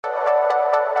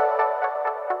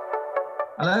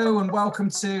Hello and welcome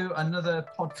to another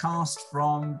podcast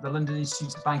from the London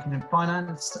Institute of Banking and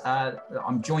Finance.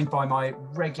 I'm joined by my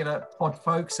regular pod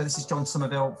folks. So this is John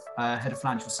Somerville, Head of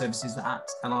Financial Services at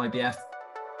LIBF.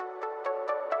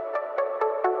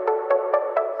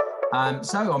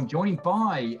 So I'm joined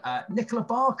by Nicola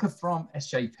Barker from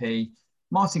SJP,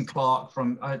 Martin Clark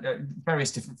from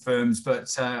various different firms, but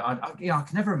I can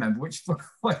never remember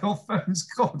what your firm's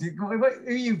called. Who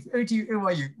are you?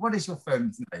 What is your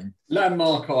firm's name?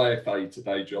 Landmark IFA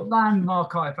today, John.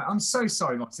 Landmark IFA. I'm so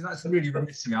sorry, Martin. That's really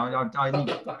remiss of me.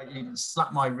 I need to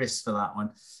slap my wrist for that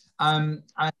one. And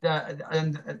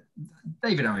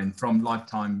David Owen from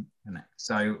Lifetime Connect.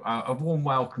 So a warm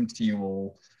welcome to you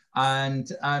all. And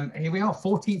here we are,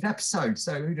 14th episode.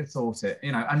 So who'd have thought it?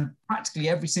 And practically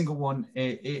every single one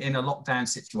in a lockdown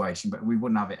situation, but we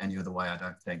wouldn't have it any other way, I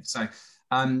don't think. So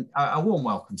a warm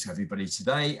welcome to everybody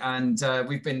today. And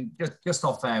we've been just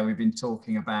off air. We've been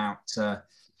talking about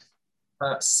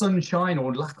sunshine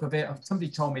or lack of it. Somebody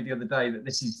told me the other day that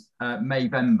this is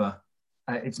Mayvember.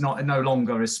 It's no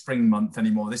longer a spring month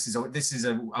anymore. This is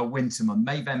a winter month.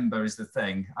 Mayvember is the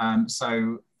thing.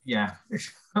 Yeah,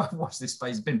 watch this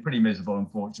space. It's been pretty miserable,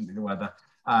 unfortunately, the weather.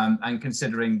 And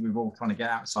considering we're all trying to get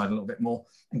outside a little bit more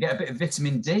and get a bit of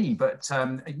vitamin D. But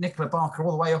Nicola Barker, all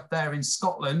the way up there in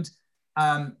Scotland,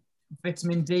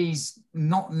 vitamin D's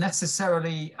not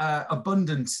necessarily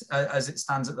abundant as it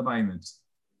stands at the moment.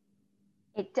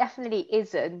 It definitely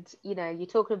isn't. You're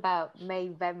talking about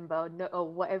Mayvember or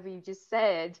whatever you just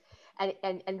said,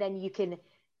 and then you can,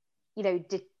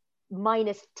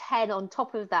 minus 10 on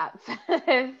top of that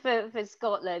for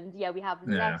Scotland. Yeah, we have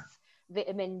less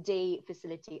vitamin D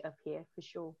facility up here for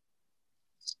sure.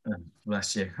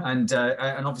 Bless you. And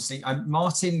obviously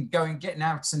Martin getting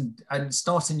out and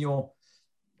starting your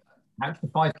out to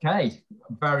 5k,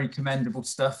 very commendable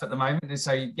stuff at the moment. And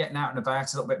so you're getting out and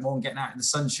about a little bit more and getting out in the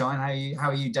sunshine.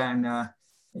 How are you down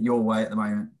your way at the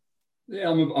moment? Yeah,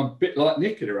 I'm a bit like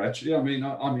Nicola, actually. I mean,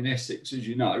 I'm in Essex, as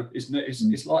you know.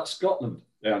 It's like Scotland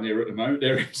down here at the moment.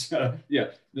 There is,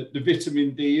 the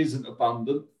vitamin D isn't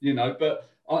abundant, but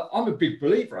I'm a big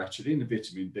believer, actually, in the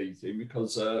vitamin D thing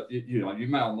because, you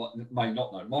may or may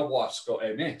not know, my wife's got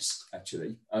MS,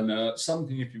 actually. And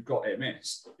something, if you've got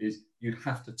MS, is you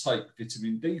have to take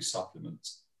vitamin D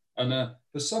supplements. And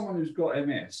for someone who's got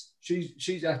MS,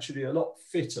 she's actually a lot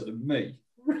fitter than me.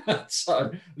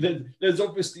 So there's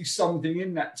obviously something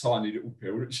in that tiny little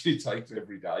pill that she takes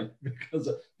every day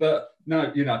but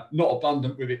no, not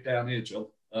abundant with it down here, John.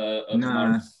 At the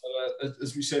moment.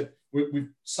 As we said, we've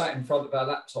sat in front of our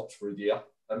laptops for a year,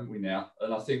 haven't we now?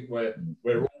 And I think we're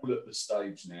all at the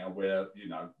stage now where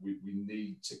we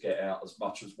need to get out as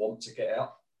much as want to get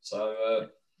out. So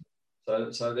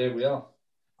there we are.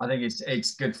 I think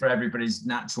it's good for everybody's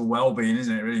natural well-being,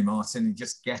 isn't it, really, Martin? You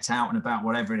just get out and about,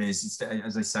 whatever it is.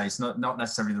 As I say, it's not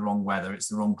necessarily the wrong weather, it's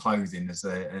the wrong clothing, is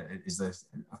a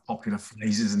popular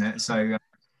phrase, isn't it? So,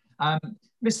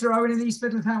 Mr. Owen in East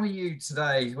Midlands, how are you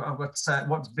today? What's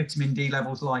vitamin D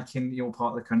levels like in your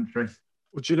part of the country?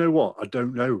 Well, do you know what? I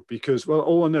don't know because,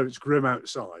 all I know it's grim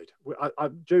outside. I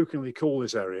jokingly call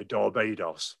this area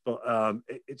Barbados, but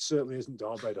it certainly isn't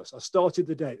Barbados. I started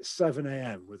the day at 7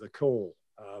 a.m. with a call.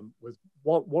 With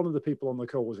one of the people on the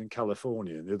call was in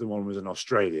California and the other one was in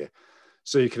Australia.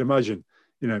 So you can imagine,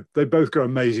 they both got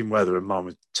amazing weather and mine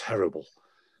was terrible.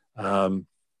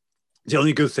 The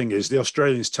only good thing is the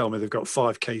Australians tell me they've got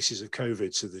 5 cases of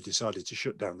COVID, so they decided to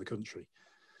shut down the country.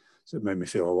 So it made me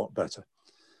feel a lot better.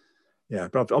 Yeah,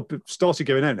 but I've started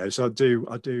going out now. So I do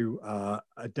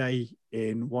a day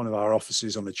in one of our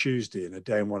offices on a Tuesday and a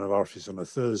day in one of our offices on a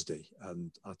Thursday. And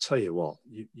I'll tell you what,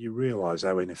 you realise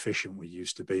how inefficient we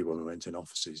used to be when we went in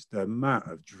offices. The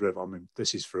amount of drivel, I mean,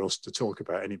 this is for us to talk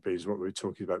about, anybody's what we were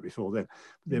talking about before then.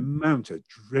 The amount of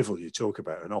drivel you talk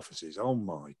about in offices, oh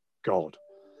my God.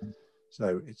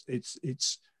 So it's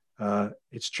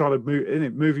trying to move, isn't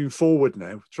it, moving forward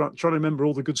now, trying to remember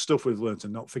all the good stuff we've learned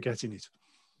and not forgetting it.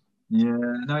 Yeah,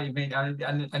 I know what you mean.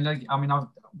 I'm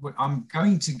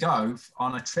going to go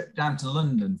on a trip down to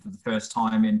London for the first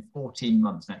time in 14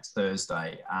 months next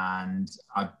Thursday, and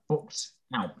I booked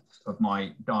out of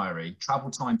my diary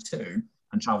travel time to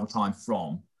and travel time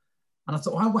from. And I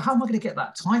thought, how am I going to get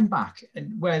that time back?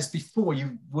 And whereas before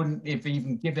you wouldn't have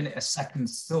even given it a second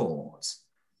thought.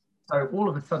 So all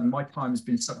of a sudden, my time has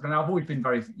been sucked. And I've always been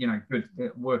very, good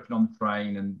at working on the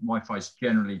train, and Wi-Fi is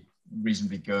generally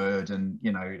reasonably good, and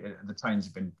the trains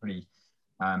have been pretty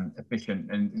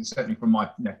efficient, and certainly from my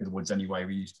neck of the woods anyway,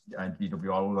 we use DWR,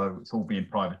 although it's all being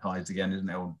privatised again, isn't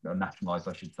it, or nationalised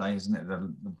I should say, isn't it,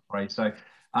 the phrase. So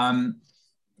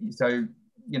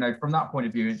you know, from that point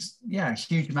of view, it's, yeah, a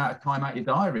huge amount of time out your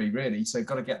diary, really. So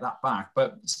got to get that back.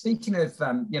 But speaking of,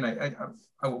 you know,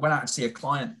 I went out to see a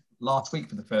client last week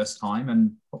for the first time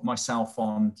and put myself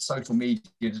on social media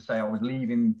to say I was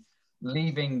leaving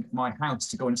my house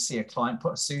to go and see a client,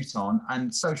 put a suit on,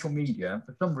 and social media,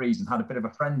 for some reason, had a bit of a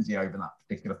frenzy over that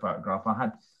particular photograph. I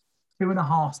had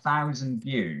 2,500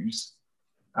 views,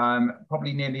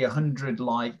 probably nearly 100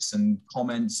 likes and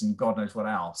comments and God knows what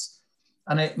else.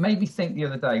 And it made me think the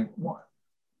other day,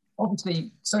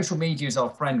 obviously social media is our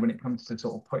friend when it comes to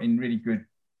sort of putting really good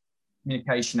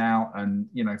communication out. And,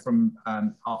 you know, from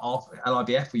our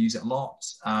LIBF, we use it a lot.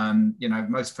 You know,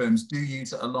 most firms do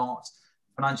use it a lot.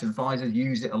 Financial advisors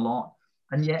use it a lot.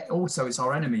 And yet also it's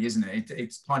our enemy, isn't it?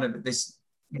 It's kind of this,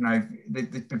 you know,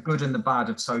 the good and the bad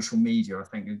of social media, I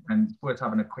think. And it's worth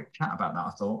having a quick chat about that,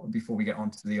 I thought, before we get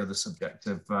on to the other subject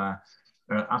of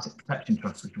asset protection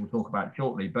trusts, which we'll talk about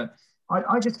shortly. But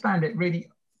I just found it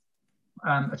really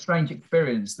a strange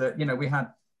experience that, you know, we had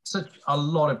such a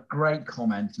lot of great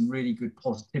comments and really good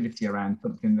positivity around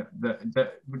something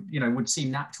that you know, would seem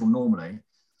natural normally.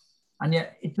 And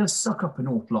yet it does suck up an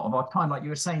awful lot of our time. Like you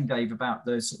were saying, Dave, about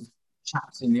the sort of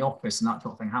chats in the office and that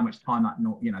sort of thing, how much time that,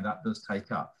 you know, that does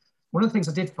take up. One of the things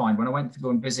I did find when I went to go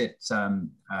and visit the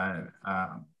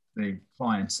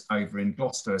clients over in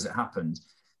Gloucester, as it happened,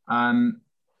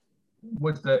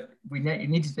 was that we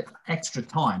needed extra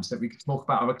time so that we could talk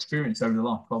about our experience over the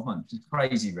last 12 months. It's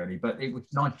crazy, really, but it was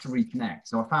nice to reconnect.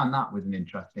 So I found that was an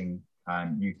interesting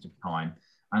use of time.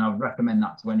 And I would recommend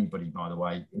that to anybody, by the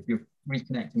way. If you're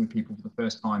reconnecting with people for the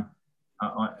first time,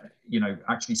 you know,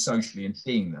 actually socially and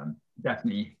seeing them,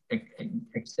 definitely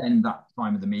extend that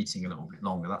time of the meeting a little bit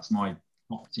longer. That's my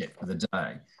top tip for the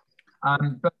day.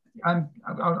 But I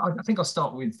think I'll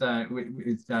start with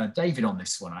David on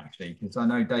this one, actually, because I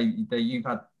know, Dave, you've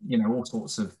had, you know, all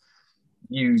sorts of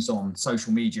views on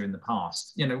social media in the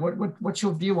past. You know, what's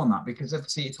your view on that? Because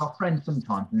obviously it's our friend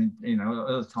sometimes, and, you know,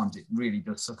 other times it really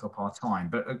does suck up our time.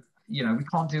 But you know, we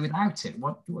can't do without it.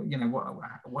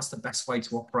 What's the best way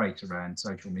to operate around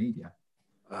social media?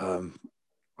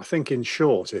 I think, in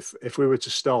short, if we were to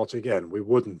start again, we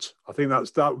wouldn't. I think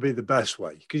that would be the best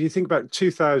way. Because you think about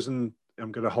 2000.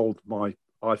 I'm going to hold my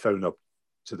iPhone up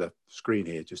to the screen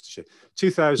here just to show.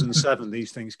 2007,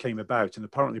 these things came about, and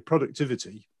apparently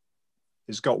productivity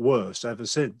has got worse ever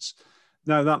since.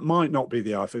 Now, that might not be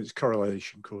the iPhone. It's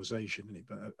correlation, causation, isn't it?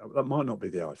 But that might not be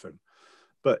the iPhone.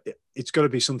 But it's got to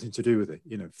be something to do with it.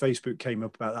 You know, Facebook came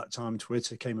up about that time,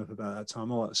 Twitter came up about that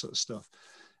time, all that sort of stuff.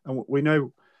 And we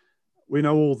know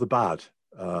all the bad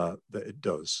that it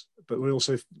does, but we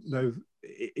also know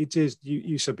it is.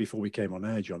 You said before we came on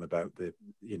air, John, about the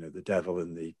devil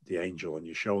and the angel on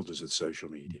your shoulders of social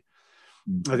media.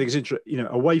 I think it's interesting. You know,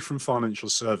 away from financial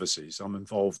services, I'm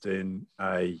involved in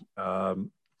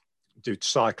do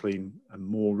cycling and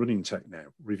more running tech now,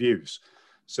 reviews.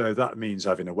 So that means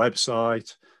having a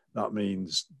website, that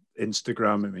means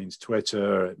Instagram, it means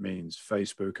Twitter, it means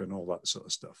Facebook and all that sort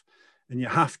of stuff. And you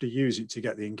have to use it to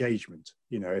get the engagement.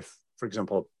 You know, if, for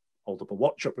example, I hold up a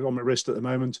watch up on my wrist at the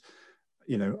moment,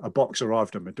 you know, a box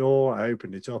arrived at my door, I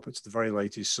opened it up, it's the very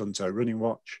latest Sunto running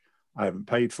watch. I haven't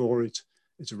paid for it.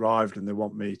 It's arrived and they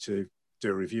want me to do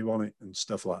a review on it and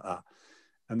stuff like that.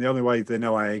 And the only way they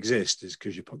know I exist is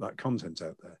because you put that content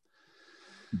out there.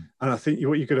 And I think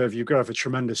you've got to have a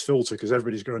tremendous filter, because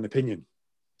everybody's got an opinion.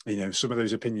 You know, some of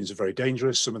those opinions are very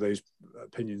dangerous. Some of those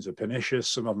opinions are pernicious.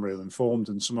 Some of them are ill-informed,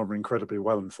 and some of them are incredibly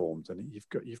well-informed. And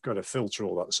you've got to filter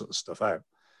all that sort of stuff out.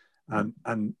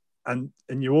 And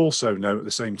you also know at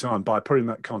the same time, by putting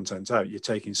that content out, you're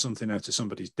taking something out of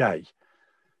somebody's day.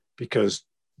 Because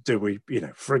do we, you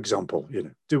know, for example, you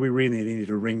know, do we really need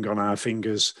a ring on our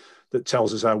fingers that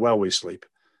tells us how well we sleep?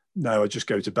 No, I just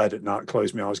go to bed at night,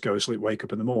 close my eyes, go to sleep, wake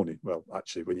up in the morning. Well,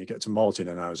 actually, when you get to Martin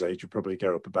and our age, you probably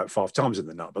get up about 5 times in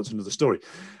the night, but that's another story.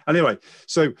 Anyway,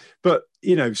 but,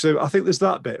 you know, so I think there's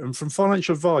that bit. And from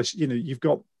financial advice, you know, you've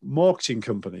got marketing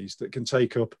companies that can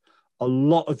take up a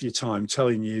lot of your time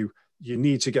telling you, you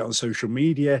need to get on social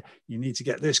media, you need to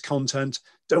get this content.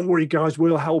 Don't worry, guys,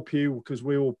 we'll help you because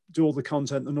we will do all the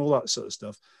content and all that sort of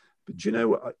stuff. But you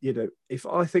know, if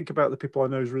I think about the people I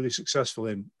know is really successful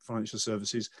in financial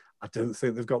services, I don't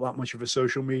think they've got that much of a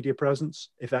social media presence,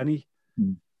 if any.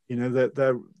 You know,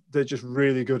 they're just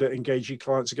really good at engaging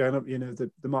clients again. You know,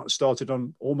 they might have started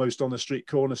almost on a street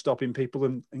corner, stopping people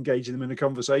and engaging them in a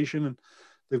conversation, and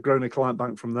they've grown a client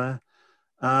bank from there.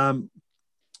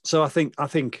 So I think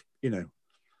you know,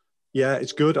 yeah,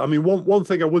 it's good. I mean, one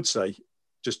thing I would say,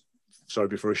 just sorry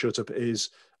before I shut up,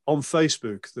 is on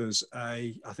Facebook, there's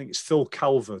I think it's Phil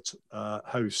Calvert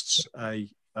hosts a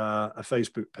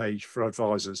Facebook page for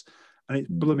advisors, and it's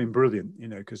blooming brilliant, you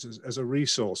know, because as a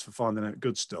resource for finding out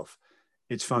good stuff,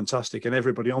 it's fantastic, and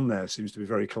everybody on there seems to be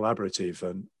very collaborative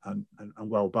and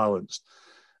well balanced.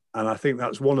 And I think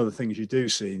that's one of the things you do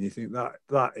see, and you think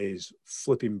that is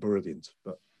flipping brilliant.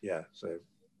 But yeah, so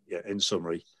yeah, in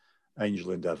summary,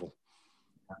 Angel and Devil.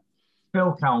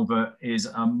 Phil Calvert is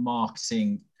a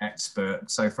marketing expert.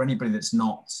 So for anybody that's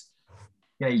not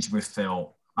engaged with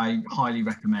Phil, I highly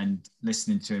recommend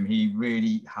listening to him. He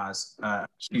really has a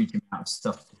huge amount of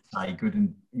stuff to say, good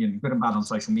and bad on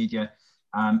social media.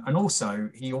 And also,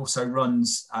 he also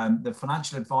runs the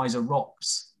Financial Advisor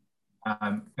Rocks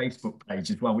Facebook page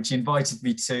as well, which he invited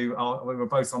me to. We were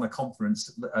both on a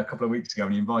conference a couple of weeks ago,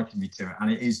 and he invited me to it,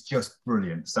 and it is just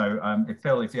brilliant. So,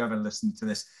 Phil, if you ever listen to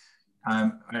this,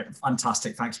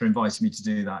 fantastic. Thanks for inviting me to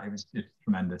do that. It was just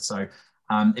tremendous. So,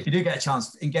 if you do get a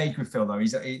chance, engage with Phil, though.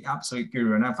 He's an absolute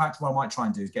guru. And in fact, what I might try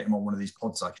and do is get him on one of these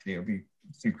pods, actually. It would be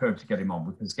superb to get him on,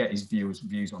 because get his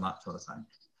views on that sort of thing.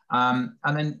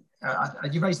 And then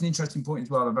you raised an interesting point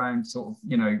as well around sort of,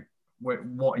 you know,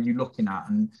 what are you looking at?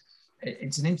 And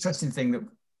it's an interesting thing that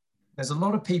there's a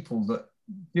lot of people that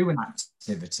do an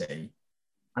activity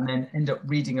and then end up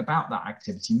reading about that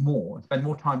activity more, spend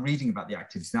more time reading about the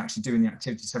activity than actually doing the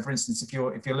activity. So for instance, if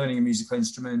you're learning a musical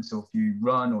instrument, or if you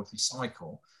run, or if you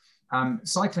cycle,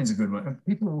 cycling is a good one. And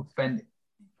people will spend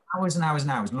hours and hours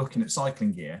and hours looking at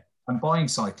cycling gear and buying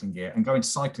cycling gear and going to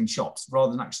cycling shops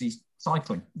rather than actually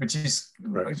cycling, which is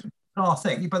our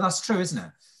thing. But that's true, isn't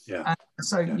it? Yeah. And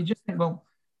so you just think, well,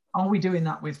 are we doing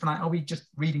that with, are we just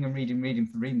reading for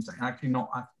reading's sake, and actually not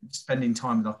spending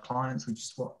time with our clients, which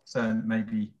is what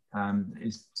maybe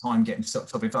is time getting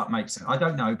sucked up, if that makes sense. I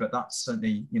don't know, but that's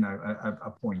certainly, you know,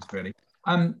 a point really.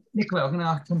 Nicola, I'm going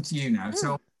to come to you now.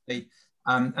 So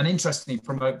and interestingly,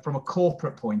 from a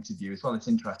corporate point of view as well, it's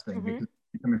interesting because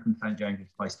you're coming from St. James's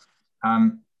Place.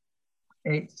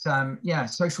 It's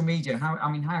social media. How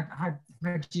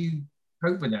do you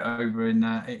cope with it over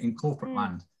in corporate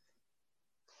land?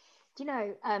 Do you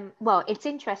know, well, it's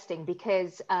interesting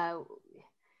because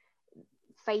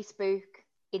Facebook,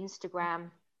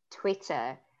 Instagram,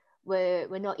 Twitter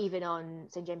were not even on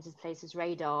St. James's Place's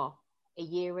radar a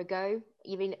year ago.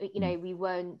 Even, you know, we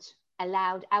weren't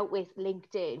allowed out with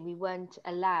LinkedIn. We weren't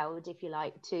allowed, if you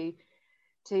like, to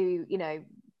you know,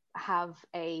 have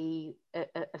a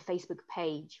Facebook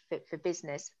page for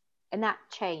business, and that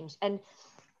changed. And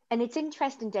it's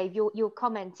interesting, Dave, your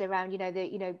comments around, you know,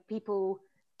 that, you know, people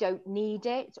don't need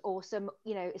it, or some,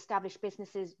 you know, established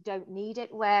businesses don't need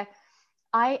it, where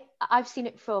I've seen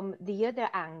it from the other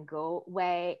angle,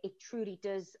 where it truly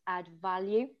does add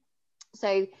value.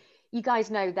 So you guys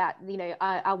know that, you know,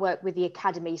 I work with the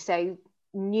academy, so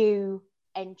new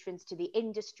entrants to the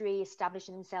industry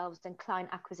establishing themselves, and client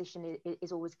acquisition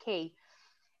is always key.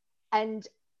 And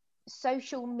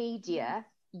social media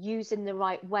used in the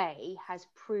right way has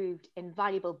proved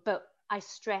invaluable, but I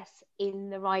stress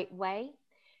in the right way.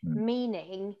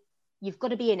 Meaning you've got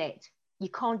to be in it. You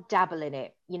can't dabble in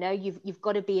it. You know, you've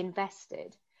got to be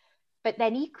invested. But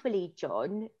then equally,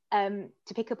 John,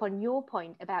 to pick up on your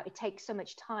point about it takes so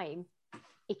much time,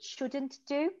 it shouldn't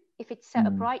do if it's set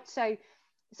up right. So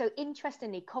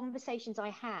interestingly, conversations I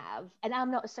have, and I'm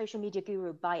not a social media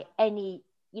guru by any,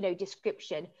 you know,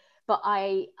 description, but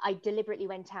I deliberately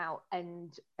went out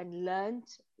and learned,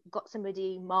 got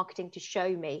somebody marketing to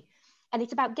show me. And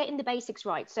it's about getting the basics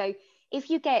right. So if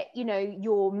you get, you know,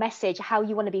 your message, how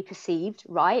you want to be perceived,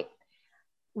 right?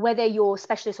 Whether you're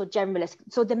specialist or generalist.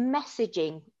 So the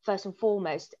messaging first and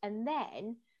foremost, and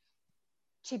then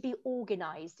to be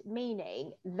organized,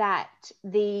 meaning that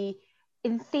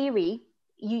in theory,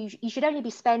 you should only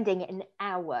be spending an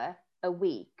hour a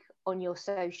week on your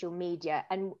social media.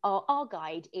 And our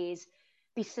guide is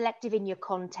be selective in your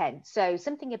content. So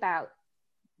something about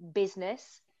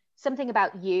business, something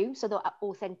about you, so the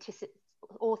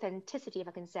authenticity, if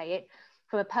I can say it,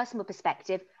 from a personal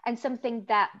perspective, and something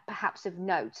that perhaps of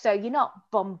note. So you're not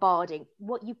bombarding.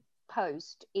 What you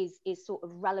post is sort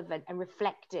of relevant and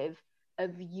reflective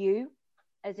of you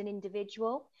as an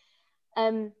individual.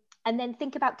 And then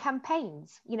think about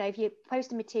campaigns. You know, if you're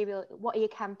posting material, what are your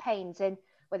campaigns? And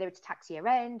whether it's tax year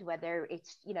end, whether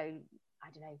it's, you know, I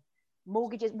don't know,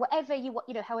 mortgages, whatever you want,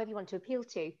 you know, however you want to appeal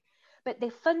to. But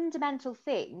the fundamental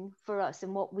thing for us,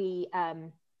 and what we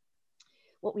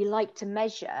like to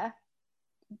measure,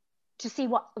 to see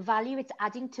what value it's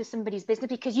adding to somebody's business,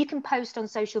 because you can post on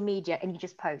social media and you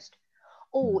just post,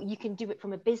 or you can do it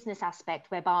from a business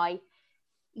aspect, whereby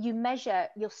you measure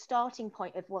your starting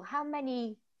point of, well, how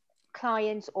many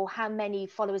clients or how many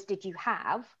followers did you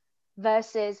have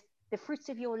versus the fruits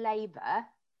of your labor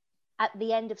at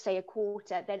the end of, say, a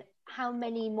quarter, then how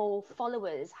many more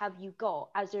followers have you got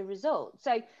as a result?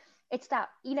 So it's that,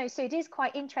 you know, so it is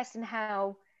quite interesting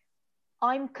how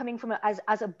I'm coming from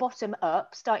as a bottom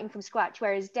up, starting from scratch,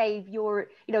 whereas Dave, your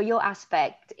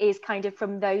aspect is kind of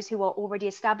from those who are already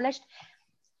established.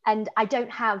 And I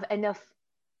don't have enough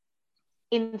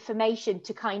information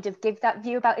to kind of give that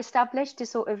view about established to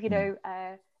sort of, you know,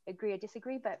 agree or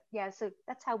disagree. But yeah, so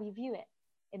that's how we view it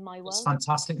in my world. It's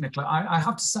fantastic, Nicola. I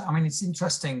have to say, I mean, it's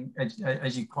interesting,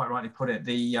 as you quite rightly put it,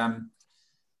 the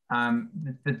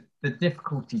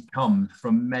difficulty comes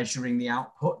from measuring the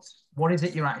output. What is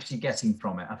it you're actually getting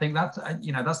from it? I think that's,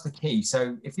 you know, that's the key.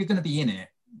 So if you're going to be in it,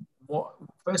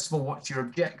 first of all, what's your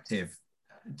objective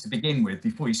to begin with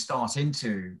before you start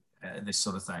into this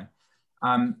sort of thing?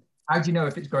 How do you know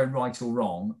if it's going right or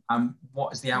wrong?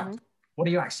 What is the output? What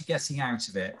are you actually getting out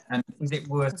of it? And is it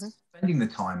worth spending the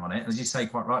time on it? As you say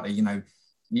quite rightly, you know,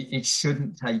 it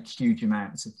shouldn't take huge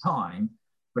amounts of time,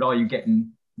 but are you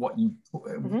getting what you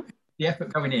the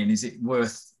effort going in? Is it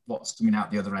worth what's coming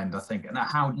out the other end? I think. And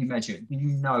how do you measure it? Do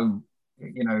you know,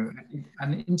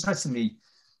 and interestingly,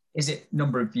 is it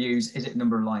number of views? Is it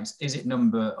number of likes? Is it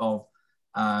number of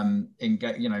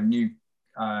new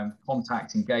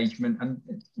contact engagement? And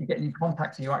you get new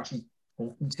contacts, are you actually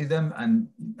talking to them and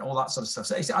all that sort of stuff?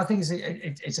 So I think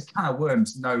it's a can of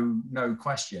worms, no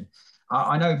question.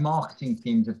 I know marketing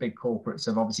teams of big corporates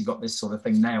have obviously got this sort of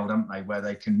thing nailed, haven't they, where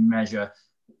they can measure,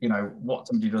 you know, what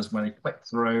somebody does when they click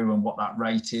through and what that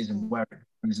rate is and where it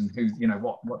goes and who, you know,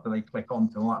 what do they click on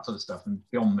to, all that sort of stuff. And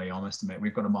beyond me, I must admit,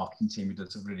 we've got a marketing team who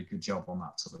does a really good job on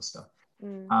that sort of stuff.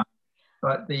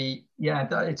 But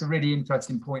it's a really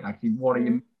interesting point, actually.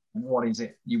 What is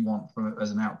it you want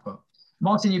as an output?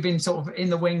 Martin, you've been sort of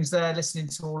in the wings there listening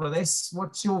to all of this.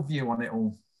 What's your view on it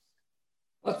all?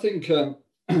 I think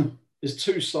there's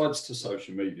two sides to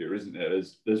social media, isn't there?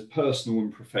 There's personal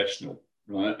and professional,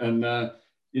 right? And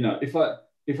you know, if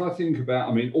I think about,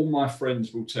 I mean, all my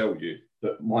friends will tell you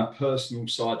that my personal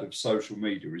side of social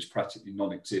media is practically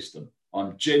non-existent.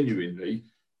 I'm genuinely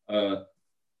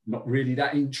not really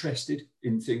that interested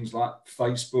in things like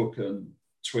Facebook and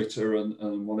Twitter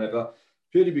and whatever,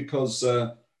 purely because,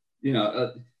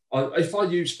 if I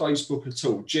use Facebook at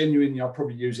all, genuinely, I'll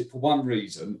probably use it for one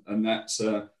reason, and that's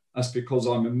because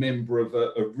I'm a member of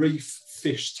a reef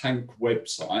fish tank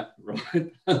website,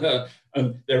 right?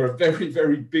 And they're a very,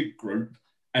 very big group,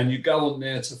 and you go on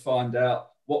there to find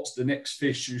out what's the next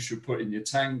fish you should put in your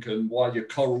tank and why your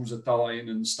corals are dying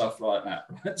and stuff like that,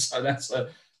 right? So that's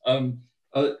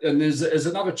and there's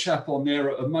another chap on there,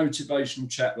 a motivational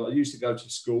chap that I used to go to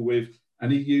school with, and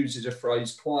he uses a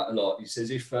phrase quite a lot. He says,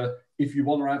 if you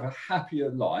want to have a happier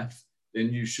life,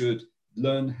 then you should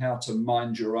learn how to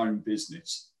mind your own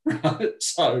business. Right?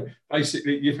 So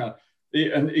basically, you know,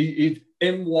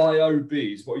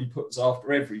 MYOB is what he puts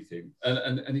after everything.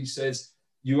 And he says,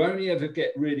 you only ever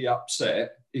get really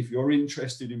upset if you're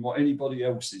interested in what anybody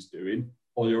else is doing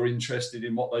or you're interested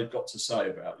in what they've got to say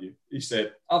about you. He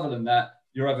said, other than that,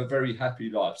 you'll have a very happy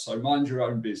life. So mind your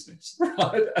own business,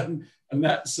 right? And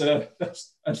that's very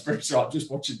right.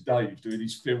 Just watching Dave doing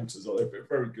his filters on it, but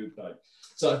very good, Dave.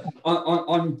 So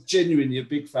I'm genuinely a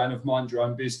big fan of mind your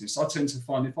own business. I tend to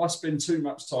find if I spend too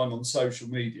much time on social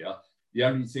media, the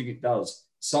only thing it does,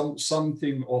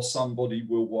 something or somebody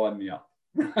will wind me up.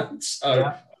 So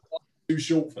I'm too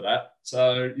short for that.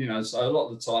 So, you know, so a lot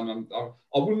of the time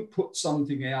I wouldn't put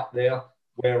something out there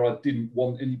where I didn't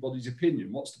want anybody's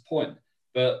opinion. What's the point?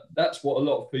 But that's what a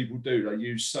lot of people do. They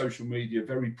use social media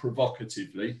very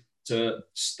provocatively to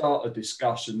start a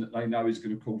discussion that they know is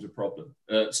going to cause a problem.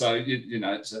 So, you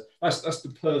know, that's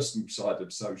the personal side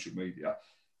of social media.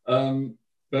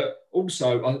 But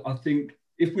also, I think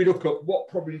if we look at what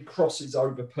probably crosses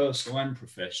over personal and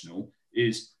professional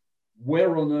is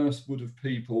where on earth would have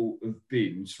people have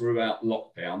been throughout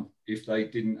lockdown if they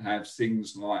didn't have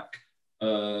things like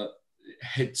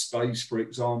Headspace, for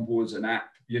example, as an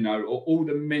app, you know, or all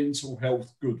the mental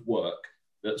health good work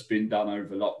that's been done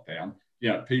over lockdown. You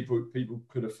know, people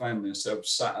could have found themselves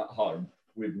sat at home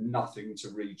with nothing to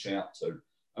reach out to.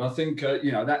 And I think,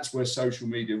 you know, that's where social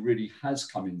media really has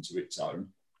come into its own,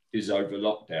 is over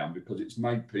lockdown, because it's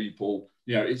made people,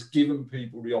 you know, it's given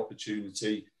people the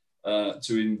opportunity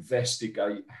to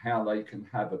investigate how they can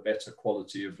have a better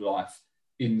quality of life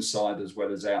inside as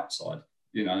well as outside.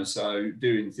 You know, so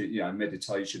doing, you know,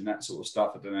 meditation, that sort of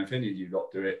stuff. I don't know if any of you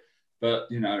lot do it, but,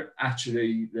 you know,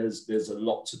 actually there's a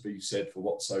lot to be said for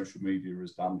what social media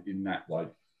has done in that way.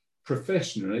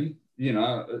 Professionally, you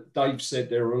know, Dave said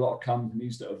there are a lot of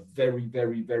companies that are very,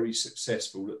 very, very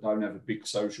successful that don't have a big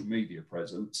social media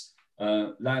presence.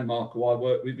 Landmark, who I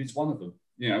work with, is one of them.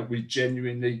 You know, we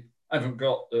genuinely haven't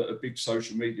got a big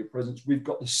social media presence. We've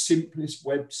got the simplest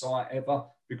website ever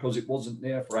because it wasn't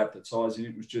there for advertising.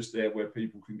 It was just there where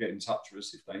people can get in touch with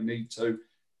us if they need to.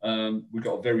 We've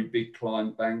got a very big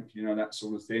client bank, you know, that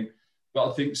sort of thing. But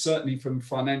I think certainly from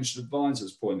financial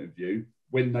advisors' point of view,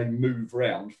 when they move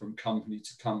around from company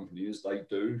to company, as they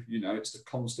do, you know, it's the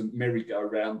constant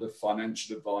merry-go-round of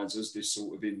financial advisors, this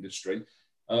sort of industry.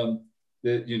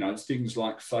 You know, things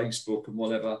like Facebook and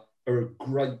whatever are a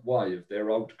great way of their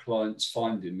old clients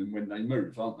finding them when they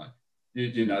move, aren't they?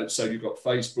 You know, so you've got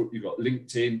Facebook, you've got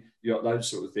LinkedIn, you've got those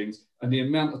sort of things. And the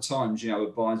amount of times, you know,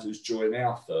 advisors join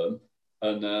our firm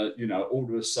and, you know, all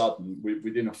of a sudden,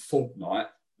 within a fortnight,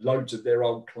 loads of their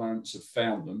old clients have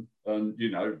found them and,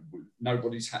 you know,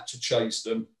 nobody's had to chase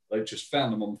them. They've just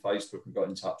found them on Facebook and got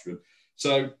in touch with them.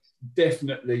 So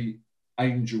definitely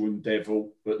angel and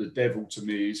devil, but the devil to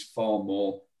me is far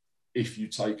more if you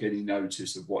take any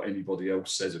notice of what anybody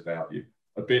else says about you.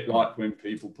 A bit like when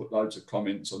people put loads of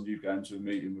comments on you going to a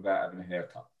meeting without having a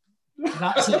haircut.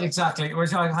 That's it, exactly.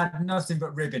 Which I had nothing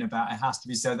but ribbing about, it has to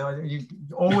be said. You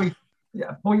always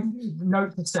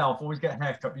note to self, always get a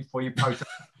haircut before you post.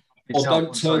 Or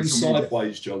don't turn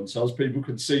sideways, John, so as people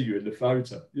can see you in the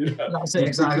photo. You know? That's it,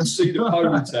 exactly. You can see the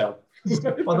ponytail.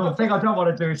 Well, the thing I don't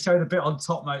want to do is show the bit on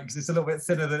top, mate, because it's a little bit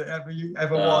thinner than you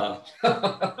ever want.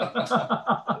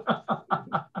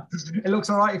 It looks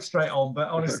all right if straight on, but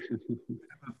honestly,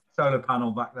 solar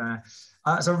panel back there.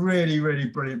 It's a really, really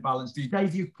brilliant balance view.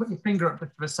 Dave, you put your finger up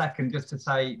for a second just to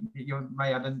say you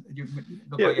may have.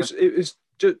 It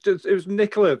was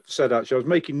Nicola said, actually. I was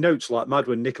making notes like mad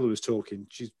when Nicola was talking.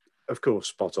 She's, of course,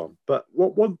 spot on. But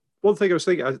one thing I was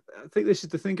thinking, I think this is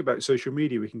the thing about social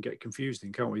media we can get confused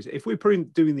in, can't we? If we're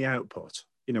doing the output,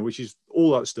 you know, which is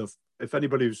all that stuff, if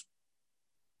anybody who's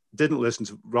didn't listen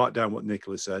to write down what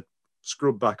Nicola said,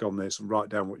 scrub back on this and write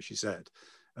down what she said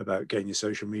about getting your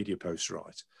social media posts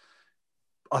right.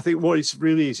 I think what it's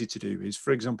really easy to do is,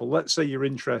 for example, let's say your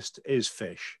interest is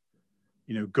fish,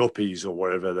 you know, guppies or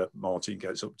whatever that Martin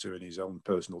gets up to in his own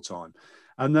personal time.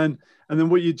 And then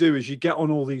what you do is you get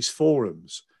on all these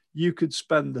forums. You could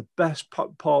spend the best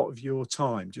part of your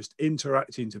time just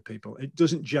interacting to people. It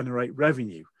doesn't generate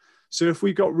revenue. So if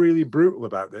we got really brutal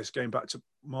about this, going back to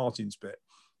Martin's bit,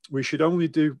 we should only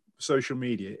do social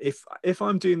media. If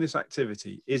I'm doing this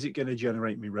activity, is it going to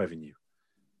generate me revenue?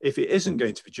 If it isn't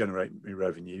going to generate me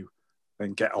revenue,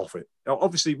 then get off it.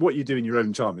 Obviously, what you do in your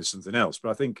own time is something else. But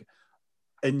I think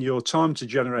in your time to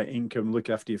generate income, look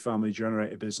after your family,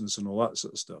 generate a business and all that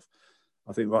sort of stuff,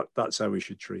 I think that's how we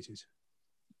should treat it.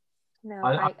 No,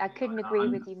 I couldn't agree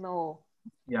with you more.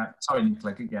 Yeah, sorry,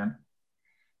 Nicola, again.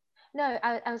 No,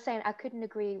 I was saying I couldn't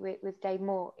agree with Dave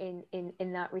more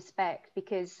in that respect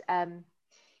because,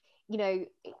 you know,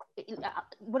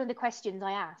 one of the questions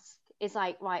I ask is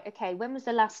like, right, okay, when was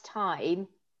the last time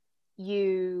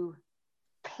you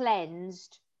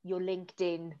cleansed your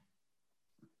LinkedIn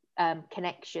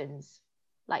connections?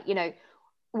 Like, you know,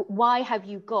 why have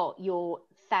you got your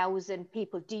 1,000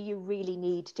 people? Do you really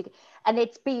need to? And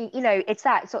it's you know, it's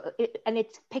that. So, and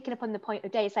it's picking up on the point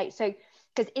of Dave. It's like, so,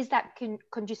 because is that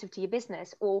conducive to your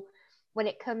business? Or when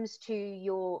it comes to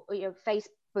your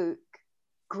Facebook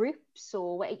groups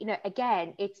or, you know,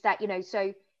 again, it's that, you know,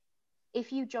 so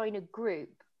if you join a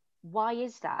group, why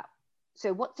is that?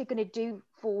 So what's it going to do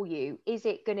for you? Is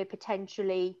it going to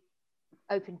potentially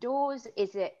open doors?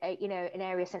 Is it, you know, an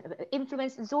area center of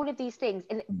influence? There's all of these things.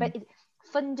 But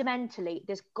fundamentally,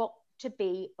 there's got to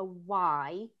be a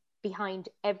why behind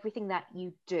everything that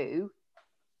you do.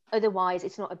 Otherwise,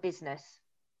 it's not a business.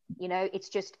 You know, it's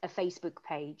just a Facebook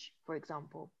page, for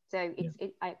example. So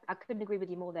I couldn't agree with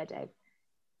you more there, Dave.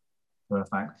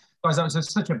 Perfect. Guys, that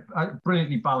was such a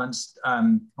brilliantly balanced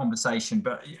conversation.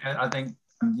 But I think,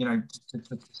 you know,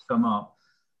 to sum up,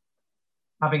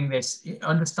 having this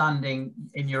understanding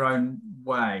in your own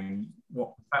way,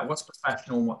 what's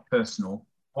professional, what's personal,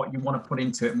 what you want to put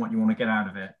into it and what you want to get out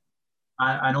of it.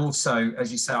 And also,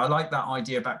 as you say, I like that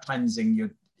idea about cleansing your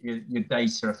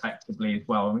data effectively as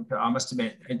well. I must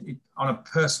admit, on a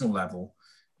personal level,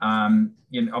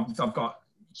 you know, I've got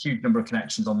a huge number of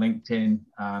connections on LinkedIn.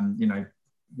 You know,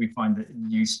 we find it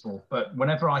useful. But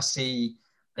whenever I see,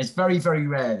 it's very, very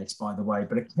rare this, by the way,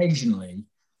 but occasionally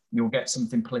you'll get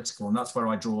something political, and that's where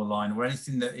I draw a line, or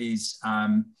anything that is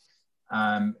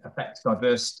affects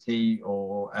diversity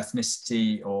or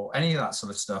ethnicity or any of that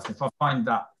sort of stuff. If I find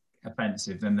that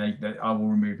offensive, then I will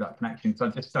remove that connection.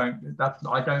 So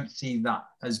I don't see that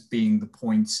as being the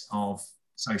point of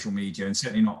social media, and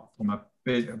certainly not from a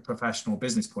professional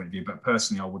business point of view, but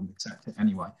personally I wouldn't accept it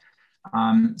anyway.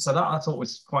 So that I thought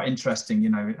was quite interesting, you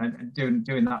know, and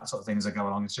doing that sort of thing as I go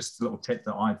along. It's just a little tip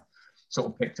that sort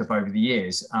of picked up over the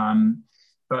years.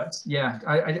 But yeah,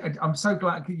 I'm so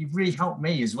glad you've really helped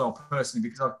me as well personally,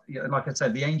 because like I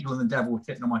said, the angel and the devil were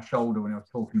sitting on my shoulder when I was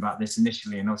talking about this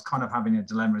initially, and I was kind of having a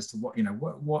dilemma as to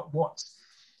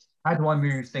how do I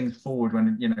move things forward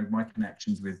when, my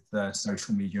connections with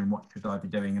social media, and what should I be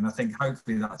doing? And I think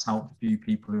hopefully that's helped a few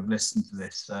people who've listened to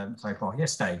this so far.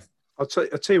 Yes, Dave. I'll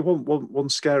tell you one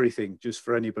scary thing just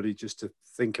for anybody just to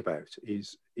think about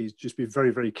is just be very,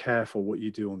 very careful what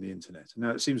you do on the internet. Now,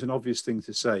 it seems an obvious thing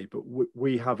to say, but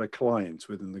we have a client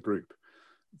within the group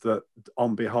that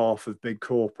on behalf of big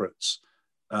corporates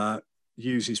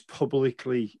uses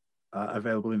publicly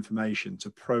available information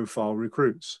to profile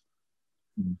recruits.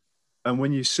 Mm-hmm. And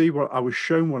when you see what I was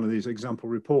shown one of these example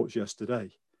reports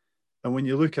yesterday, and when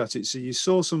you look at it, so you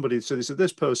saw somebody, so they said,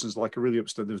 this person's like a really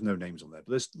upstanding, there's no names on there,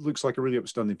 but this looks like a really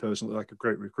upstanding person, like a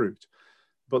great recruit.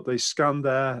 But they scanned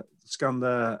their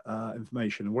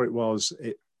information, and what it was,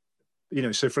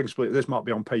 so for example, this might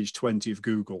be on page 20 of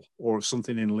Google or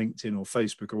something in LinkedIn or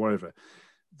Facebook or whatever.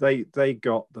 They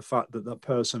got the fact that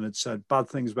person had said bad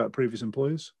things about previous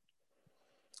employers,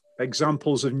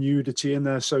 examples of nudity in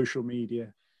their social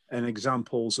media, and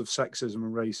examples of sexism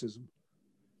and racism.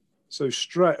 So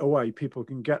straight away, people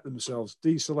can get themselves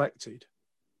deselected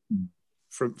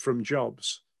from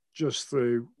jobs just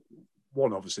through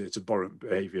one. Obviously, it's abhorrent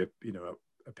behaviour,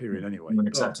 appearing anyway.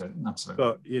 Absolutely.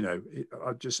 But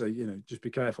I'd just say, just be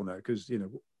careful now, because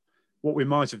what we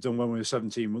might have done when we were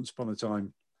 17 once upon a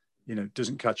time,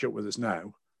 doesn't catch up with us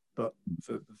now. But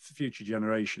for future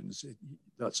generations,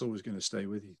 that's always going to stay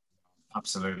with you.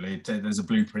 Absolutely, there's a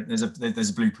blueprint. There's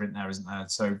a blueprint there, isn't there?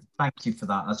 So thank you for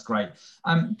that. That's great.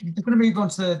 We're going to move on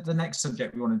to the next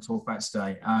subject we want to talk about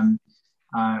today,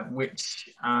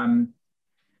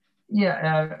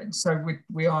 so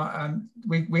we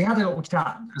had a little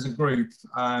chat as a group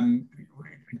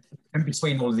in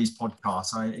between all of these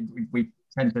podcasts. We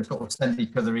tend to sort of send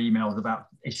each other emails about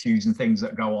issues and things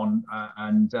that go on.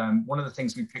 And one of the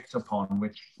things we picked up on,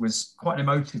 which was quite an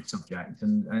emotive subject,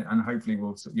 and hopefully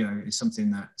will, is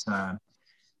something that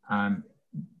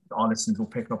our listeners will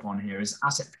pick up on here, is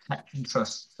asset protection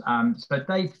trusts. So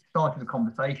Dave started a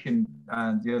conversation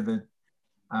the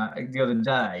other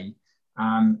day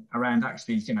around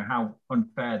actually, how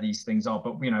unfair these things are,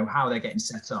 but how they're getting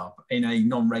set up in a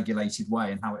non-regulated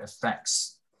way, and how it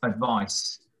affects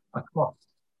advice across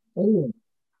all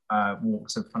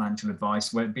walks of financial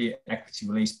advice, whether it be it equity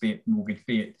release, be it mortgage,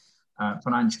 be it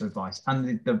financial advice,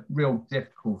 and the real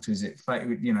difficulties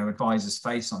advisors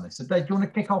face on this. So Dave, do you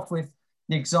want to kick off with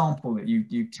the example that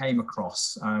you came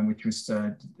across, which was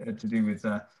to do with,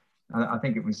 I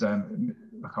think it was, I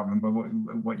can't remember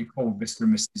what you called Mr.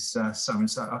 and Mrs.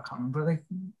 so-and-so, I can't remember.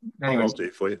 Anyway, I'll do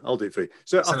it for you.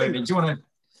 So absolutely. I think, do you want to?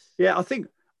 Yeah, I think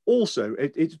also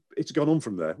it's gone on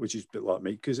from there, which is a bit like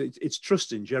me, because it's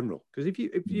trust in general. Because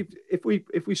if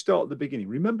we start at the beginning,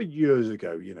 remember years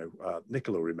ago,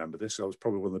 Nicola will remember this. I was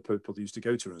probably one of the people who used to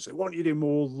go to her and say, "Why don't you do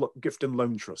more gift and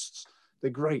loan trusts? They're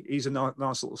great." He's a nice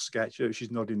little sketch.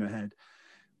 She's nodding her head.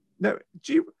 Now,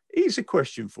 here's a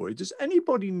question for you. Does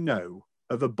anybody know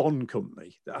of a bond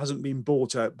company that hasn't been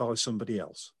bought out by somebody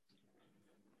else?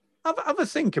 Have a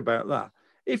think about that.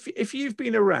 If you've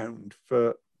been around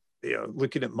for,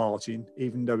 looking at Martin,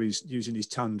 even though he's using his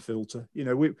tan filter,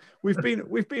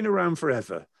 we've been around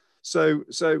forever. So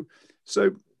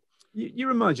you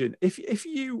imagine if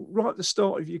you, right at the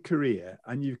start of your career,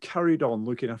 and you carried on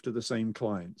looking after the same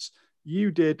clients, you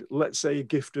did, let's say, a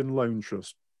gift and loan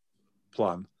trust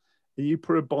plan, and you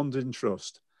put a bond in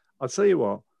trust. I'll tell you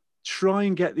what, try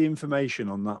and get the information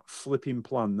on that flipping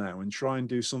plan now, and try and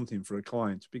do something for a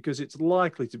client, because it's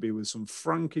likely to be with some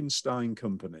Frankenstein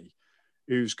company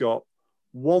who's got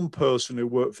one person who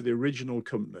worked for the original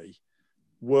company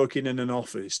working in an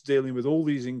office dealing with all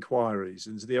these inquiries,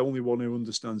 and is the only one who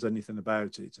understands anything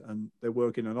about it, and they're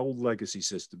working on old legacy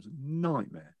systems.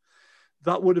 Nightmare.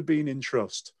 That would have been in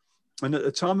trust. And at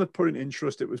the time of putting it in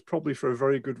trust, it was probably for a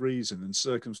very good reason, and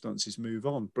circumstances move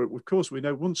on. But of course, we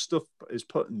know once stuff is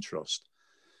put in trust,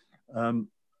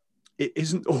 it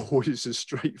isn't always as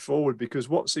straightforward, because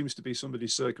what seems to be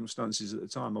somebody's circumstances at the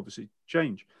time obviously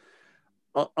change.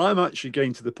 I'm actually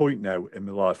getting to the point now in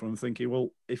my life where I'm thinking,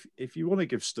 well, if you want to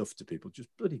give stuff to people, just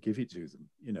bloody give it to them,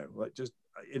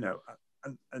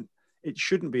 and it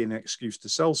shouldn't be an excuse to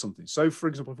sell something. So, for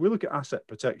example, if we look at asset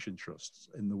protection trusts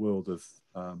in the world of,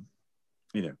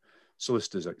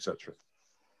 solicitors, etc.,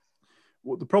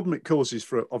 what the problem it causes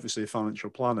for obviously a financial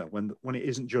planner when it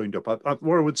isn't joined up.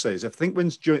 What I would say is, I think when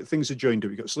things are joined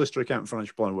up, you've got solicitor, accountant,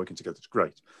 financial planner working together. It's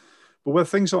great. But where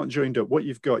things aren't joined up, what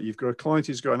you've got a client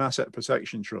who's got an asset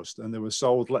protection trust, and they were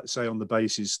sold, let's say, on the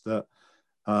basis that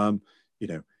You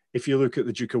know, if you look at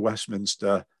the Duke of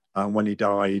Westminster, and when he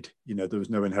died, you know, there was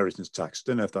no inheritance tax.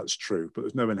 Don't know if that's true, but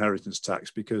there's no inheritance tax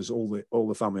because all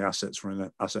the family assets were in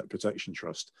an asset protection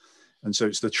trust. And so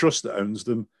it's the trust that owns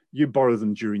them. You borrow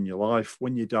them during your life.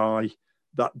 When you die,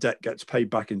 that debt gets paid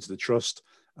back into the trust.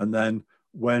 And then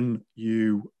when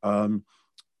you,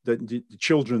 the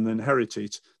children inherit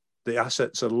it, the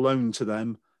assets are loaned to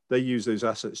them. They use those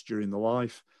assets during the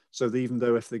life. So even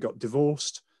though if they got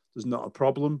divorced, there's not a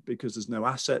problem because there's no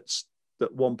assets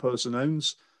that one person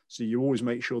owns. So you always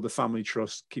make sure the family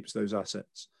trust keeps those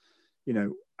assets, you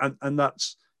know, and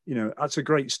that's, you know, that's a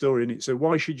great story in it. So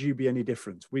why should you be any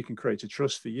different? We can create a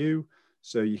trust for you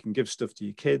so you can give stuff to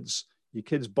your kids. Your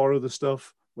kids borrow the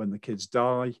stuff when the kids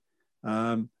die.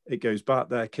 It goes back,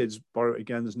 their kids borrow it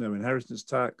again. There's no inheritance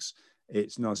tax.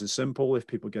 It's nice and simple. If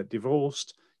people get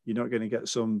divorced, you're not going to get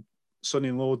some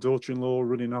son-in-law, daughter-in-law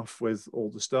running off with all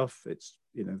the stuff. It's,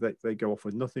 you know, they go off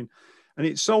with nothing. And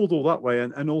it's sold all that way,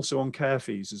 and also on care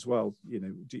fees as well. You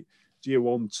know, do you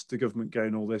want the government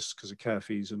getting all this because of care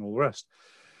fees and all the rest?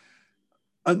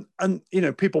 And you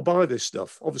know, people buy this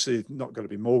stuff. Obviously, it's not going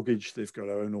to be mortgaged. They've got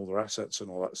to own all their assets and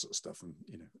all that sort of stuff, and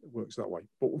you know, it works that way.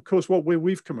 But of course, what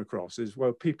we've come across is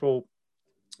where people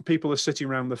are sitting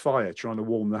around the fire trying to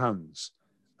warm their hands,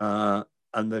 and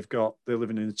they're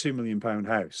living in a £2 million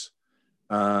house,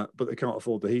 but they can't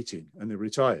afford the heating, and they're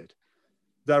retired.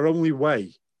 Their only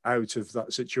way out of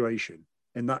that situation,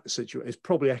 is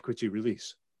probably equity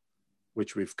release,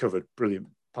 which we've covered. Brilliant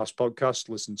past podcast.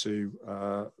 Listen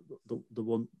to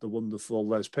the wonderful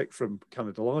Les Pick from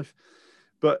Canada Life.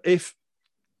 But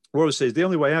what I would say is the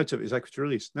only way out of it is equity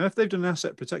release. Now, if they've done an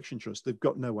asset protection trust, they've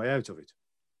got no way out of it.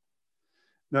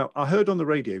 Now, I heard on the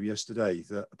radio yesterday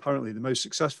that apparently the most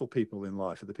successful people in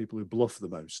life are the people who bluff the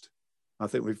most. I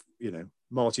think we've, you know,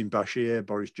 Martin Bashir,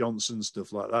 Boris Johnson,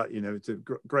 stuff like that, you know, it's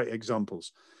great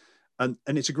examples. And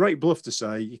it's a great bluff to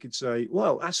say, you could say,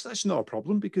 well, that's not a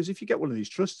problem, because if you get one of these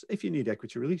trusts, if you need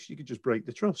equity release, you could just break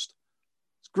the trust.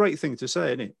 It's a great thing to say,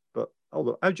 isn't it? But hold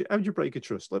on, how'd you break a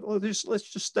trust? Let's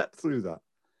just step through that.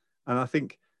 And I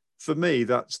think for me,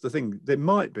 that's the thing. There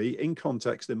might be, in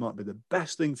context, there might be the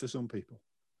best thing for some people.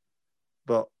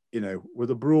 But, you know,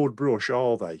 with a broad brush,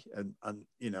 are they? And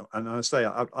you know, and I say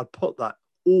I'd put that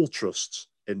all trusts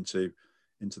into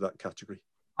that category.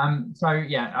 So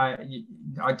yeah,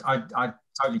 I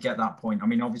totally get that point. I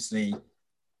mean, obviously, I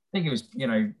think it was, you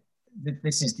know,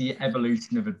 this is the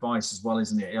evolution of advice as well,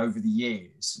 isn't it? Over the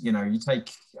years, you know, you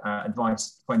take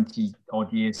advice 20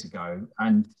 odd years ago,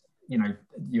 and you know,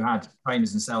 you had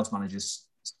trainers and sales managers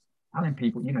telling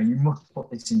people, you know, you must put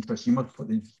this in trust, you must put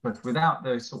this in trust, without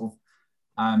the sort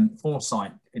of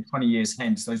foresight. In 20 years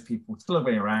hence, those people still will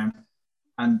be around,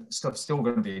 and stuff's still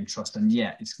going to be in trust, and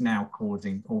yet it's now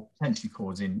causing, or potentially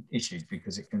causing, issues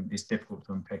because it's difficult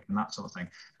to unpick and that sort of thing.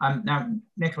 Now,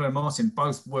 Nicola and Martin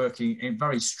both working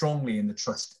very strongly in the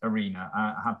trust arena,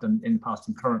 have done in the past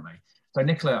and currently. So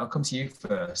Nicola, I'll come to you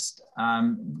first.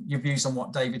 Your views on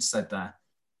what David said there.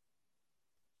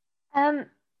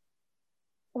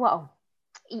 Well,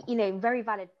 you know, very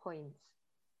valid points,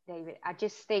 David. I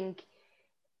just think,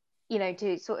 you know,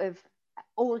 to sort of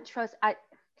all trust,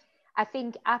 I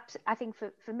think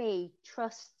for me,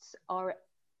 trusts are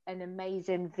an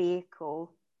amazing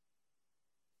vehicle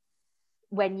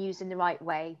when used in the right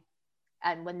way,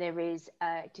 and when there is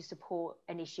to support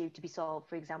an issue to be solved.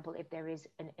 For example, if there is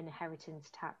an inheritance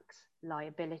tax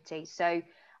liability. So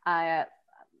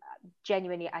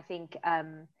genuinely, I think,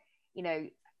 you know,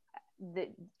 the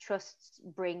trusts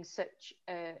bring such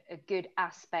a good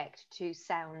aspect to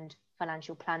sound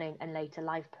financial planning and later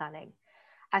life planning.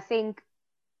 I think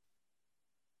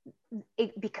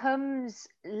it becomes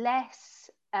less,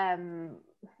 I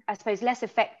suppose, less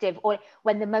effective, or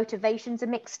when the motivations are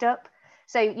mixed up.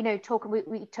 So, you know,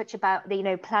 we touch about the, you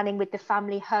know, planning with the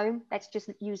family home. Let's just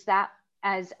use that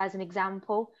as an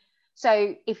example.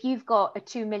 So if you've got a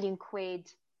 £2 million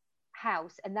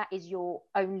house and that is your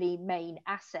only main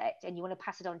asset, and you want to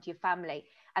pass it on to your family,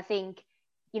 I think,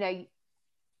 you know,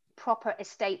 proper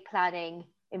estate planning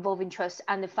involving trust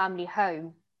and the family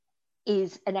home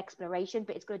is an exploration,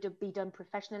 but it's going to be done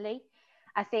professionally.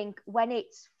 I think when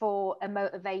it's for a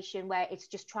motivation where it's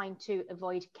just trying to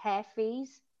avoid care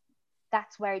fees,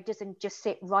 that's where it doesn't just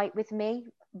sit right with me,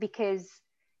 because,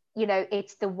 you know,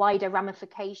 it's the wider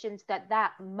ramifications that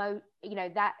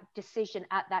decision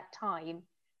at that time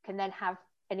can then have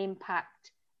an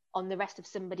impact on the rest of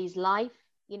somebody's life,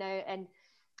 you know. And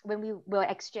when we were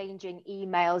exchanging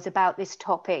emails about this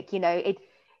topic, you know,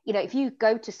 if you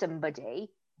go to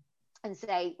somebody and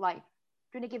say, like, do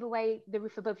you want to give away the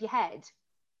roof above your head?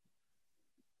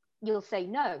 You'll say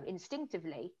no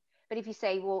instinctively. But if you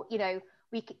say, well, you know,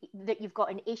 that you've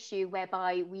got an issue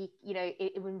whereby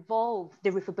it will involve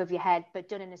the roof above your head, but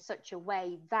done in such a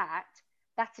way that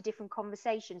that's a different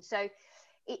conversation. So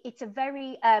it's a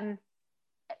very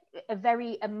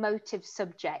emotive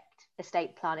subject,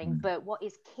 estate planning. But what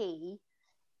is key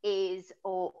is,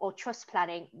 or trust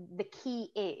planning, the key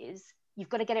is you've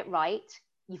got to get it right.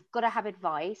 You've got to have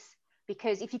advice,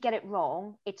 because if you get it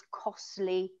wrong, it's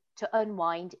costly to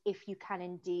unwind, if you can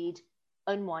indeed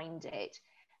unwind it.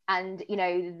 And, you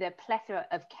know, the plethora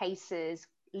of cases,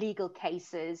 legal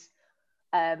cases,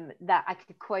 that I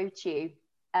could quote you,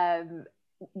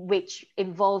 which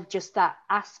involve just that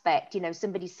aspect. You know,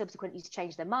 somebody subsequently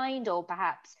changed their mind, or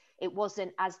perhaps it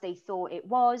wasn't as they thought it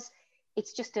was.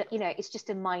 It's just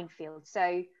a minefield.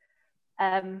 So,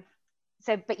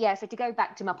 so to go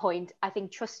back to my point, I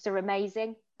think trusts are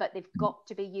amazing, but they've got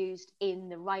to be used in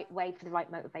the right way for the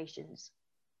right motivations.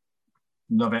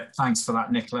 Love it. Thanks for that,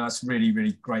 Nicola. That's really,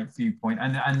 really great viewpoint.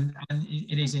 And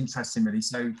it is interesting, really.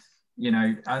 So, you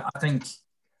know, I think,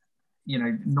 you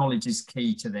know, knowledge is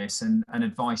key to this, and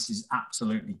advice is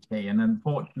absolutely key. And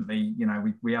unfortunately, you know,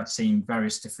 we have seen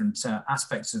various different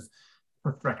aspects of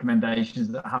recommendations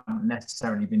that haven't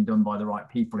necessarily been done by the right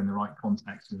people in the right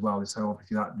context as well. So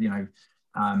obviously that,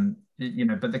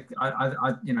 but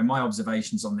my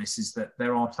observations on this is that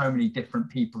there are so many different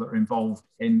people that are involved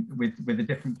with a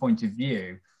different point of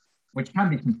view, which can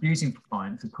be confusing for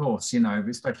clients, of course, you know,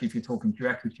 especially if you're talking to your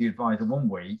equity advisor one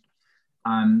week.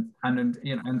 And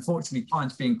you know, unfortunately,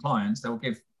 clients being clients, they'll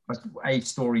give a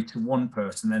story to one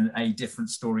person and a different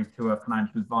story to a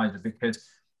financial advisor, because,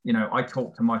 you know, I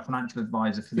talk to my financial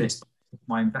advisor for this,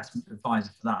 my investment advisor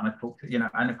for that, and I talk to, you know,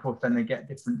 and of course then they get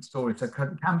different stories. So it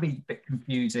can be a bit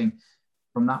confusing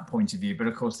from that point of view. But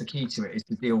of course, the key to it is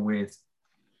to deal with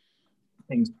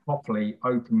things properly,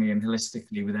 openly, and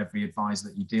holistically with every advisor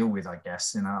that you deal with, I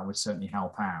guess. You know, that would certainly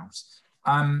help out.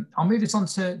 I'll move this on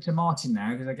to Martin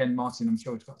now, because again, Martin, I'm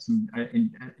sure has got some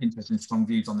interesting, strong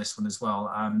views on this one as well.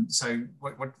 So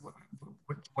where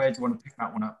do you want to pick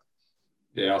that one up?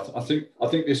 Yeah, I think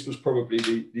this was probably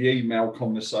the email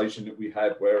conversation that we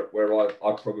had where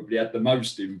I probably had the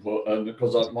most input, and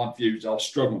because my views are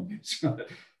strong on this.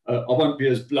 I won't be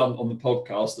as blunt on the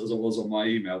podcast as I was on my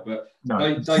email, but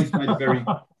no. Dave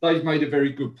made a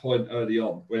very good point early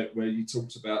on where you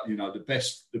talked about, you know, the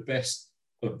best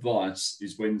advice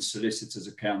is when solicitors,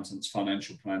 accountants,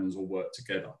 financial planners all work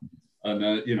together.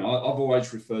 And, you know, I've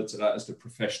always referred to that as the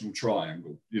professional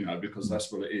triangle, you know, because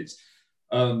that's what it is.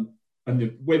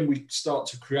 And when we start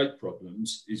to create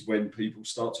problems is when people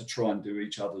start to try and do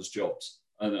each other's jobs.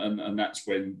 And that's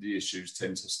when the issues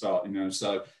tend to start, you know.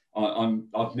 So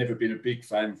I've never been a big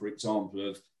fan, for example,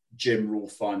 of general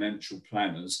financial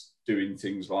planners doing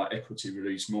things like equity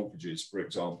release mortgages, for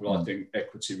example. I think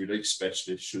equity release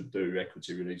specialists should do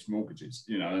equity release mortgages,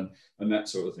 you know, and that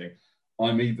sort of thing.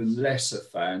 I'm even less a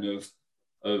fan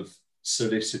of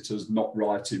solicitors not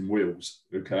writing wills.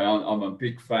 Okay, I'm a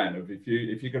big fan of if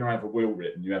you're going to have a will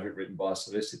written, you have it written by a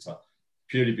solicitor,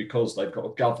 purely because they've got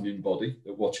a governing body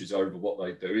that watches over what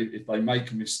they do. If they make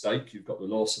a mistake, you've got the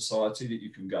Law Society that you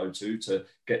can go to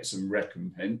get some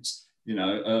recompense. You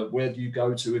know, where do you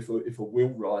go to if a will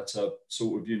writer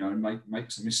sort of, you know,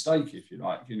 makes a mistake, if you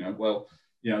like? You know, well,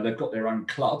 you know, they've got their own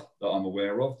club that I'm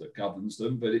aware of that governs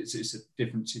them, but it's a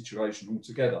different situation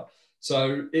altogether.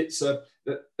 So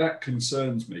that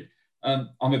concerns me. I'm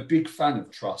a big fan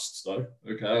of trusts, though.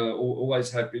 Okay, I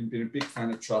always have been a big fan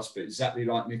of trusts, but exactly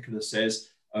like Nicola says,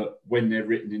 when they're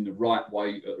written in the right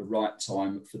way at the right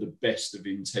time for the best of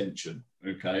intention.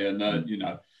 Okay, and you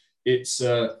know, it's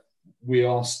we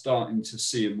are starting to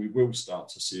see, and we will start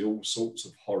to see, all sorts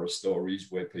of horror stories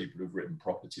where people have written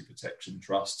property protection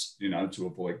trusts, you know, to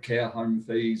avoid care home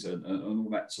fees and all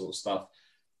that sort of stuff,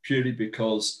 purely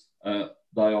because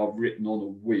they are written on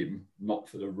a whim, not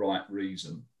for the right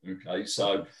reason. Okay,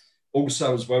 so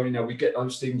also as well, you know, we get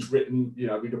those things written, you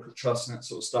know, we look at trust and that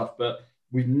sort of stuff, but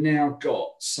we've now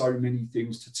got so many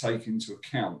things to take into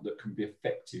account that can be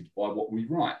affected by what we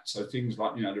write. So things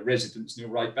like, you know, the residence nil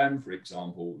rate ban, for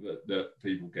example, that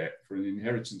people get for the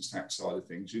inheritance tax side of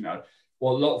things, you know.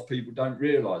 Well, a lot of people don't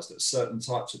realise that certain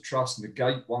types of trust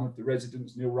negate one of the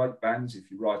residence nil rate bans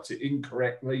if you write it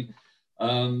incorrectly.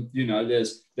 You know,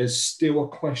 there's still a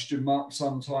question mark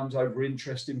sometimes over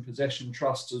interest in possession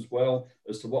trusts as well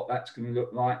as to what that's going to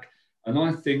look like. And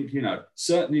I think, you know,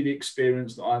 certainly the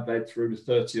experience that I've had through the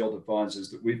 30 odd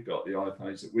advisors that we've got, the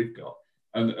IFAs that we've got,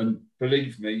 and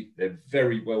believe me, they're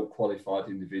very well qualified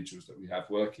individuals that we have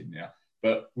working there,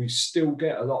 but we still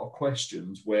get a lot of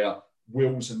questions where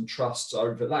wills and trusts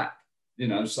overlap. You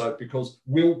know, so because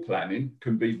will planning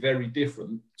can be very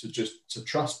different to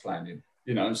trust planning.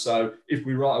 You know, so if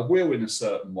we write a will in a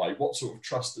certain way, what sort of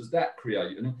trust does that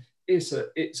create? And it's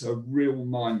a real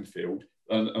minefield,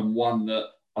 and one that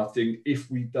I think if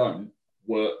we don't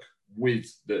work with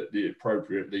the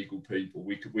appropriate legal people,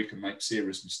 we can make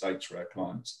serious mistakes for our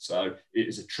clients. So it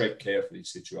is a tread carefully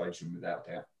situation, without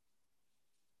doubt.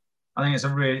 I think it's a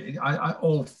really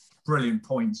all brilliant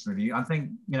points, really. I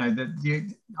think, you know,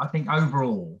 I think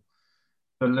overall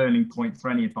the learning point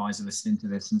for any advisor listening to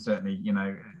this, and certainly, you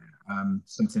know,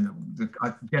 something that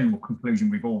the general conclusion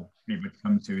we've all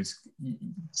come to is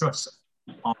trusts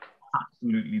are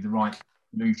absolutely the right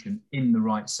solution in the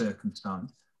right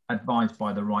circumstance, advised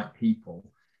by the right people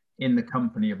in the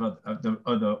company of the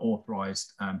other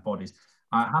authorised bodies.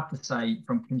 I have to say,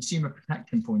 from consumer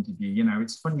protection point of view, you know,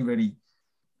 it's funny really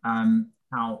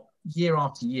how year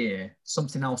after year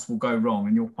something else will go wrong,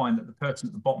 and you'll find that the person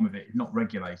at the bottom of it is not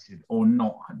regulated, or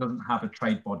doesn't have a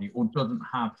trade body, or doesn't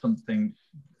have some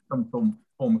form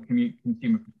of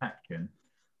consumer protection,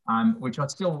 which I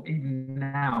still even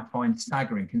now find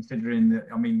staggering, considering that,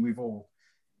 I mean, we've all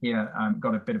here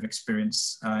got a bit of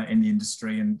experience in the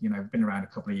industry, and, you know, been around a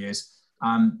couple of years,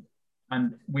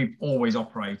 and we've always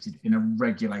operated in a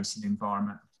regulated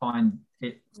environment. I find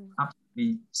it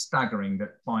absolutely staggering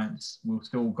that clients will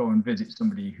still go and visit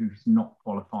somebody who's not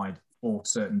qualified for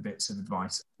certain bits of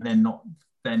advice, and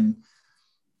then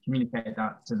communicate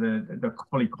that to the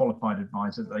fully qualified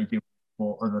advisor that they do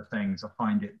for other things. I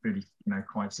find it really, you know,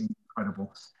 quite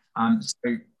incredible.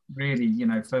 So really, you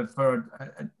know, for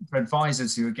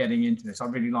advisors who are getting into this, I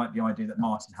really like the idea that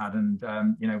Martin had,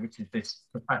 and you know, which is this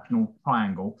professional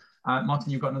triangle.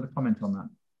 Martin, you've got another comment on that?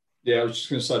 Yeah, I was just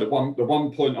going to say the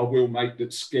one point I will make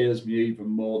that scares me even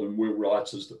more than will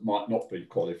writers that might not be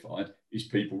qualified is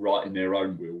people writing their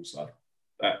own wills. Though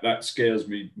that scares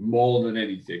me more than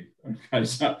anything. Okay,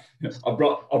 so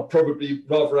I'd probably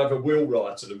rather have a will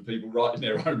writer than people writing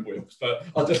their own wills. But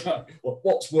I don't know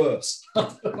what's worse.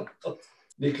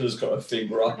 Nicola's got a thing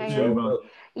right as well.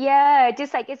 Yeah,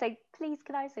 it's like, please,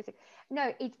 can I say something?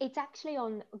 No, it's actually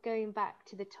on going back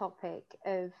to the topic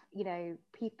of, you know,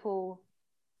 people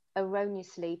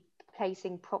erroneously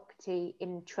placing property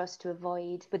in trust to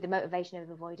avoid, with the motivation of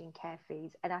avoiding care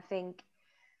fees. And I think,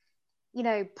 you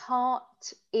know, part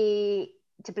to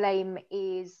blame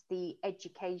is the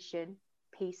education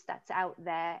piece that's out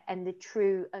there, and the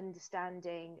true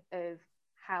understanding of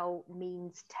how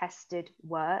means tested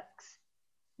works,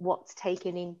 what's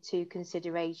taken into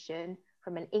consideration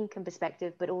from an income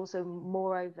perspective, but also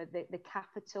moreover the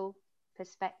capital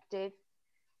perspective.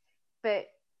 But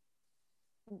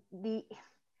the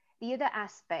other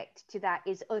aspect to that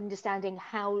is understanding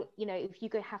how, you know, if you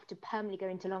have to permanently go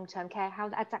into long-term care, how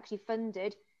that's actually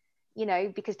funded, you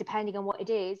know, because depending on what it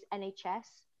is, NHS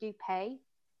do pay,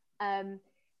 and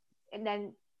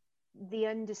then the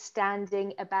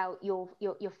understanding about your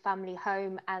family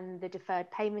home and the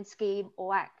deferred payment scheme,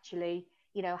 or actually,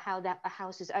 you know, how that a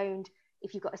house is owned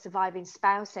if you've got a surviving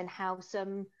spouse, and how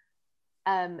some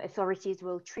authorities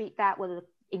will treat that, whether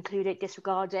include it,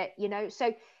 disregard it, you know.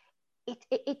 So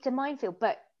it's a minefield,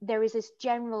 but there is this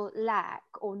general lack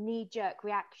or knee-jerk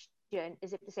reaction,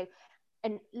 as if to say,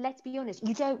 and let's be honest,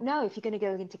 you don't know if you're going to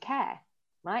go into care,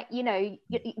 right? You know,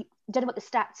 you don't know what the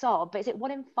stats are, but is it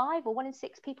 1 in 5 or 1 in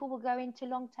 6 people will go into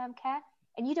long-term care?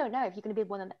 And you don't know if you're going to be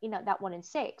one of, you know, that 1 in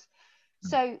 6.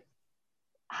 So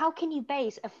how can you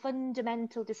base a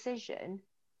fundamental decision,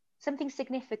 something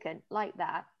significant like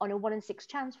that, on a 1 in 6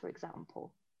 chance, for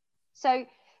example? So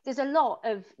there's a lot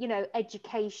of, you know,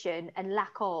 education and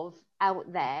lack of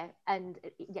out there, and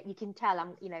you can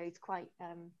tell you know, it's quite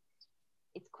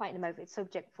an emotive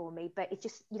subject for me, but it's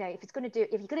just, you know, if you're going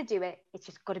to do it, it's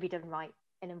just got to be done right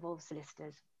and involve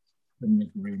solicitors.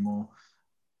 Couldn't agree more.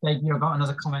 Dave, you've got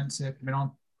another comment coming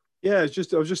on? Yeah, I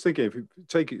was just thinking, if we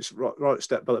take it right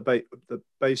step by the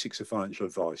basics of financial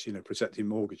advice, you know, protecting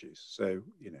mortgages. So,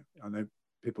 you know, I know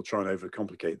people try and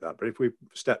overcomplicate that, but if we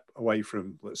step away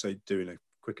from, let's say, doing a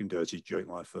quick and dirty joint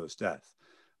life first death,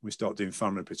 we start doing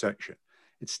family protection,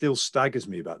 it still staggers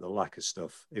me about the lack of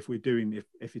stuff. If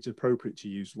it's appropriate to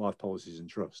use life policies and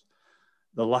trust,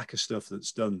 the lack of stuff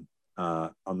that's done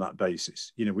on that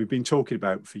basis. You know, we've been talking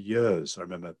about for years. I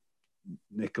remember,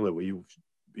 Nicola,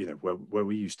 where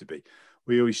we used to be,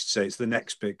 we always say it's the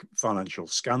next big financial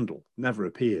scandal. Never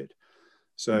appeared.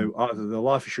 So either the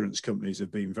life insurance companies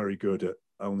have been very good at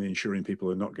only insuring people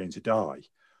who are not going to die,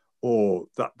 or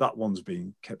that one's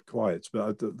been kept quiet.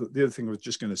 But the other thing I was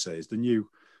just going to say is the new,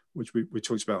 which we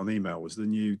talked about on email, was the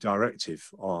new directive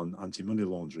on anti-money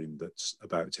laundering that's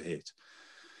about to hit.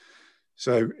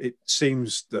 So it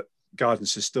seems that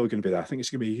guidance is still going to be there. I think it's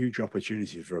going to be a huge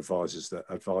opportunity for advisors that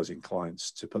are advising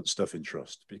clients to put stuff in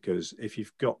trust, because if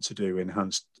you've got to do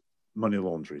enhanced money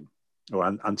laundering or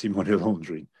anti-money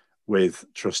laundering with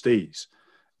trustees,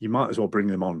 you might as well bring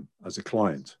them on as a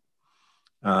client.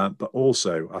 But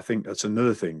also, I think that's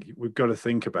another thing we've got to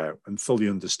think about and fully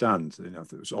understand.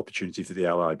 There's opportunity for the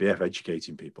LIBF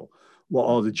educating people. What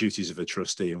are the duties of a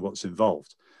trustee and what's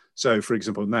involved? So, for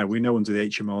example, now we know under the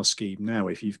HMR scheme now,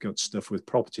 if you've got stuff with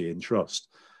property in trust,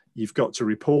 you've got to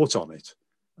report on it,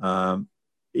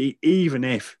 even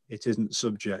if it isn't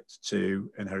subject to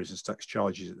inheritance tax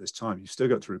charges at this time. You've still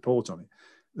got to report on it.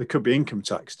 There could be income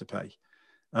tax to pay.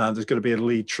 There's got to be a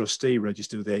lead trustee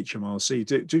registered with the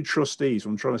HMRC. Do trustees,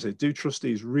 what I'm trying to say, do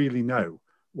trustees really know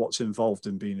what's involved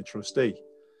in being a trustee?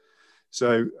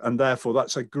 So, and therefore,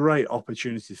 that's a great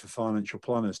opportunity for financial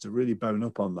planners to really bone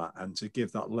up on that and to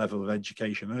give that level of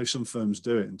education. I know some firms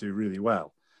do it and do really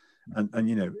well. And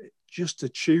you know, just to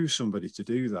choose somebody to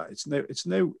do that,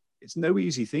 it's no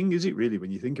easy thing, is it really,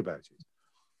 when you think about it?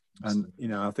 And, you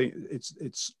know, I think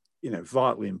it's you know,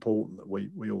 vitally important that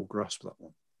we all grasp that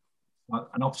one.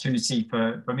 An opportunity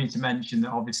for me to mention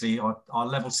that obviously our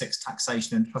level 6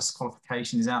 taxation and trust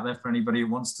qualification is out there for anybody who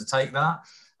wants to take that.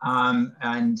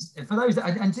 And for those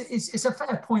that, and it's a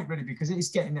fair point really, because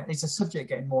it's a subject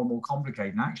getting more and more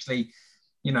complicated. And actually,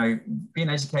 you know, being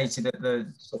educated at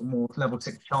the sort of more level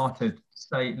 6 chartered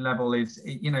state level is,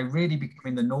 you know, really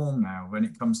becoming the norm now when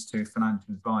it comes to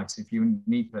financial advice, if you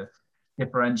need to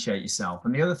differentiate yourself.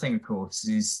 And the other thing, of course,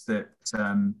 is that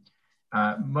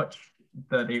much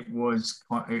that it was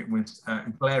a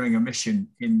glaring omission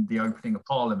in the opening of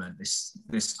Parliament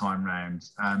this time round.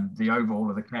 The overhaul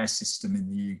of the care system in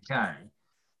the UK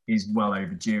is well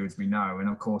overdue, as we know. And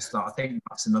of course, I think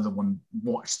that's another one.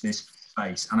 Watch this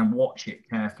space and watch it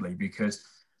carefully, because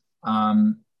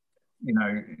you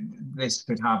know, this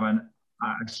could have a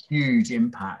huge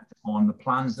impact on the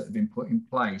plans that have been put in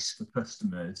place for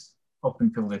customers up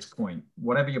until this point.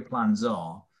 Whatever your plans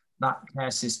are, that care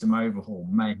system overhaul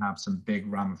may have some big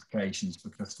ramifications for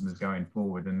customers going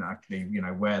forward. And actually, you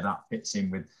know, where that fits in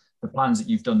with the plans that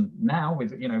you've done now,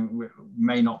 with, you know,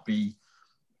 may not be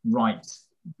right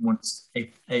once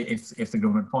if the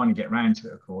government finally get around to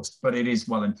it, of course. But it is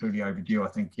well and truly overdue. I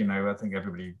think, you know, I think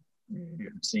everybody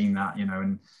seen that, you know,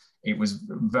 and it was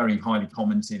very highly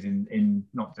commented in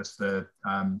not just the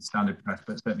standard press,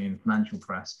 but certainly in the financial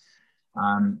press.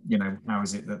 You know, how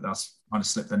is it that that's kind of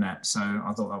slipped the net? So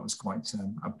I thought that was quite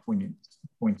a poignant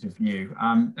point of view.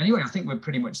 Anyway, I think we're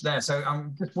pretty much there. So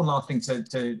just one last thing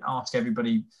to ask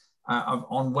everybody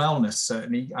on wellness.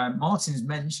 Certainly, Martin's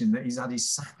mentioned that he's had his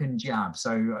second jab.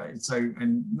 So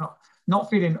and not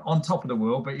feeling on top of the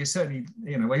world, but you're certainly,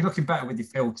 you know, well, you're looking better with your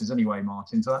filters anyway,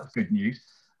 Martin. So that's good news.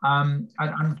 I'm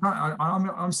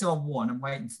still on one. I'm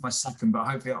waiting for my second, but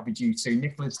hopefully that'll be due soon.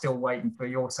 Nicola's still waiting for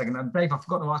your second. And Dave, I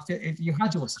forgot to ask you if you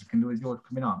had your second, or was yours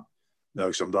coming up? No,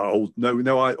 because I'm that old. No.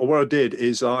 What I did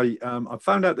is I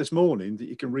found out this morning that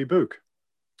you can rebook.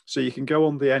 So you can go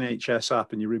on the NHS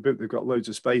app and you rebook. They've got loads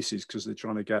of spaces because they're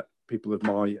trying to get people of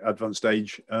my advanced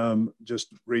age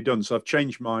just redone. So I've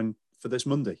changed mine for this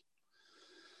Monday.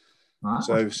 Wow.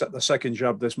 So the second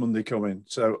jab this Monday coming.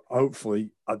 So hopefully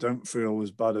I don't feel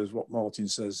as bad as what Martin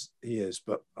says he is.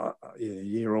 But you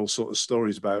hear all sorts of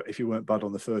stories about if you weren't bad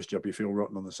on the first jab, you feel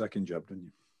rotten on the second jab, don't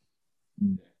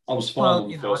you? I was fine on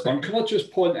the first one. Can I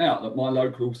just point out that my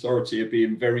local authority are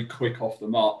being very quick off the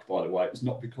mark, by the way? It's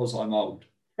not because I'm old.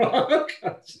 Yeah,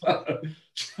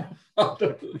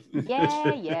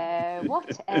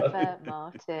 whatever,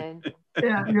 Martin.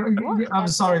 Yeah, whatever. I'm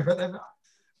sorry, but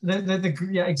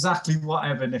yeah, exactly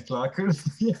whatever, Nicola. I couldn't.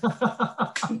 Yeah.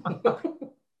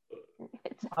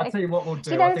 I'll tell you what we'll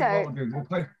do.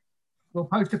 We'll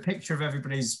post a picture of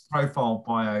everybody's profile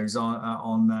bios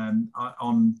on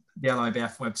the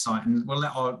LIBF website, and we'll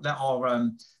let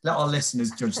our listeners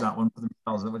judge that one for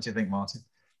themselves. What do you think, Martin?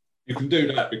 You can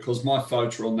do that because my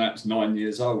photo on that's 9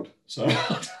 years old. So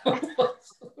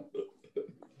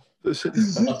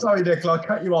sorry, Nicola, I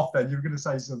cut you off. Then you were going to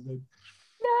say something.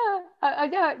 No.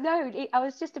 I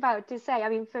was just about to say. I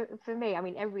mean, for me, I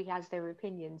mean, everybody has their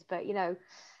opinions, but you know,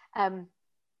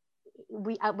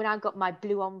 when I got my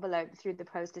blue envelope through the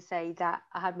post to say that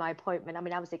I had my appointment, I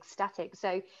mean, I was ecstatic.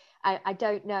 So I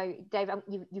don't know, Dave,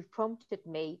 you've prompted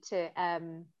me to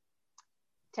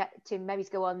maybe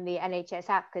go on the NHS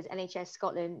app, because NHS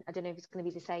Scotland, I don't know if it's going to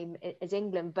be the same as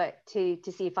England, but to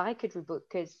see if I could rebook,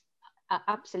 because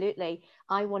absolutely,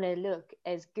 I want to look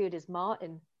as good as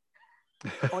Martin.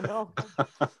 Or not.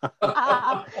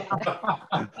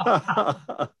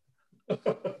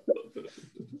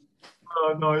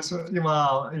 Oh no,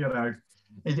 well, you know,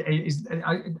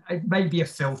 it may be a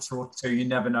filter or two. You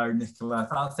never know, Nicola.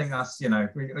 I think that's,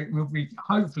 we'll be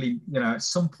hopefully, at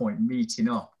some point meeting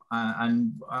up.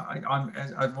 And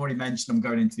I've already mentioned I'm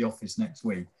going into the office next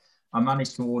week. I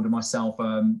managed to order myself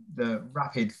the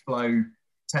rapid flow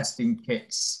testing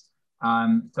kits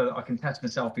so that I can test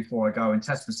myself before I go and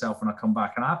test myself when I come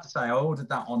back. And I have to say, I ordered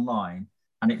that online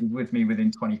and it was with me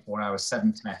within 24 hours,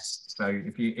 7 tests. So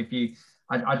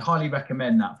I'd highly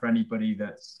recommend that for anybody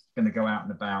that's going to go out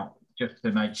and about, just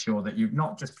to make sure that you're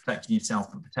not just protecting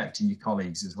yourself, but protecting your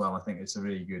colleagues as well. I think it's a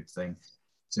really good thing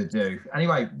to do.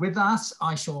 Anyway, with that,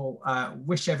 I shall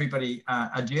wish everybody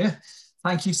adieu.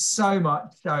 Thank you so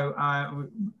much. So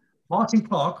Martin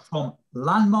Clark from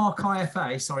Landmark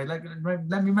IFA, sorry,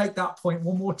 let me make that point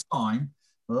one more time.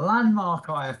 Landmark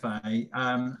IFA,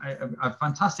 a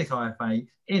fantastic IFA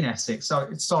in Essex. So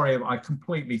sorry, I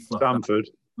completely fluffed Stamford.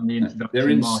 They're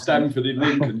in Stamford in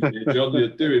Lincolnshire, John.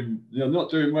 You're not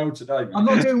doing well today, mate. I'm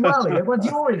not doing well here. Well,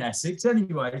 you're in Essex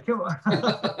anyway.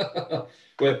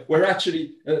 We're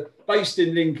actually based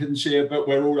in Lincolnshire, but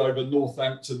we're all over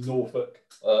Northampton, Norfolk,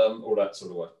 all that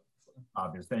sort of way.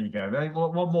 Fabulous. There you go.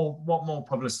 What more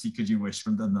publicity could you wish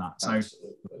than that? So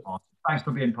thanks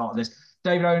for being part of this.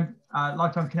 David Owen,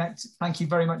 Lifetime Connect, thank you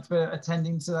very much for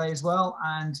attending today as well.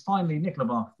 And finally, Nicola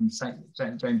Barker from St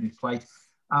James's Place.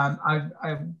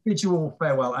 I bid you all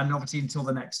farewell, and obviously until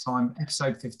the next time,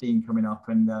 episode 15 coming up,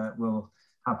 and we'll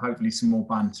have hopefully some more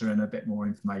banter and a bit more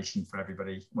information for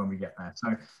everybody when we get there.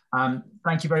 So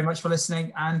thank you very much for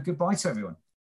listening, and goodbye to everyone.